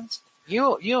thousands.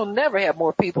 You'll never have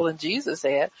more people than Jesus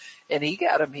had, and he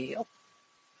got them healed.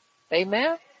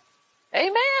 Amen?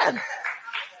 Amen.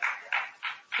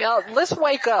 Let's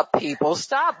wake up, people.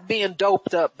 Stop being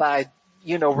doped up by,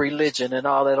 religion and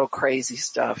all that old crazy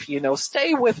stuff.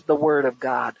 Stay with the word of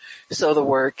God so the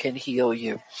word can heal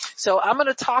you. So I'm going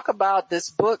to talk about this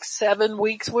book, 7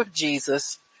 Weeks with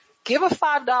Jesus. Give a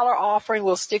 $5 offering.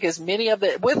 We'll stick as many of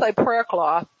it with a prayer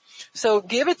cloth. So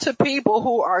give it to people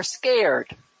who are scared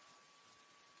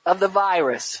of the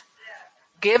virus.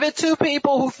 Give it to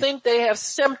people who think they have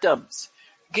symptoms.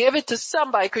 Give it to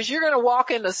somebody, because you're going to walk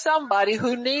into somebody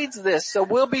who needs this. So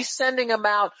we'll be sending them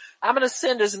out. I'm going to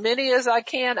send as many as I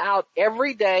can out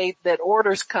every day that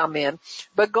orders come in.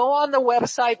 But go on the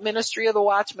website,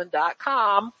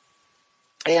 ministryofthewatchman.com,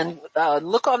 and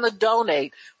look on the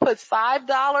donate. Put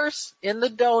 $5 in the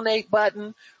donate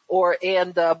button,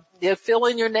 and fill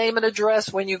in your name and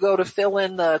address when you go to fill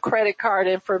in the credit card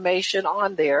information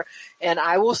on there. And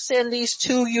I will send these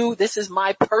to you. This is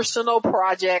my personal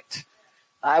project.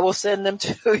 I will send them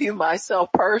to you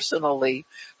myself personally.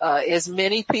 As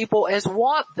many people as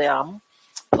want them,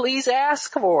 please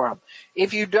ask for them.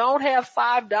 If you don't have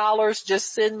 $5,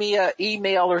 just send me an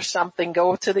email or something.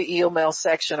 Go to the email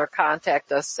section or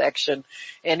contact us section,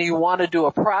 and you want to do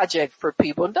a project for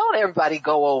people. And don't everybody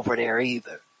go over there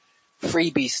either.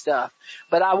 Freebie stuff.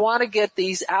 But I want to get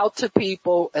these out to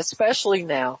people, especially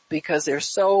now, because there's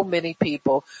so many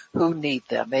people who need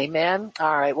them. Amen.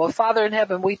 All right. Well, Father in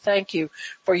heaven, we thank you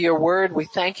for your word. We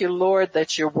thank you, Lord,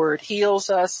 that your word heals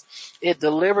us. It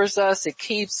delivers us. It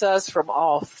keeps us from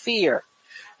all fear.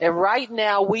 And right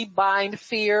now we bind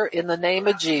fear in the name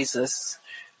of Jesus.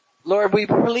 Lord, we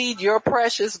plead your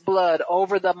precious blood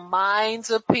over the minds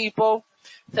of people.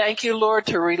 Thank you, Lord,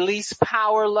 to release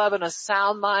power, love, and a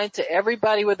sound mind to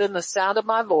everybody within the sound of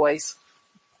my voice.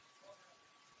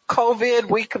 COVID,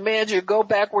 we command you to go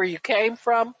back where you came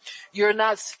from. You're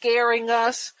not scaring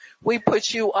us. We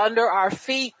put you under our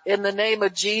feet in the name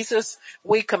of Jesus.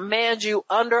 We command you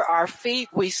under our feet.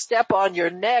 We step on your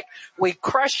neck. We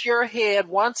crush your head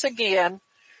once again.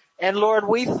 And Lord,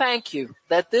 we thank you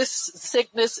that this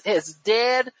sickness is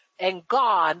dead and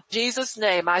gone. In Jesus'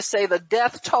 name, I say the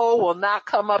death toll will not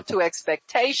come up to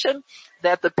expectation,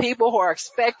 that the people who are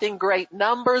expecting great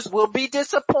numbers will be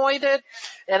disappointed.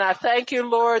 And I thank you,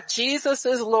 Lord. Jesus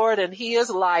is Lord and he is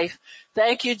life.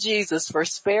 Thank you, Jesus, for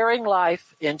sparing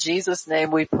life. In Jesus' name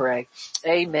we pray.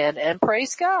 Amen. And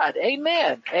praise God.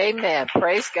 Amen. Amen.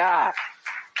 Praise God.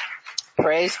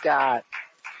 Praise God.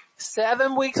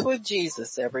 7 weeks with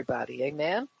Jesus, everybody.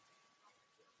 Amen.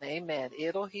 Amen.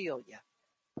 It'll heal you.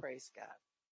 Praise God.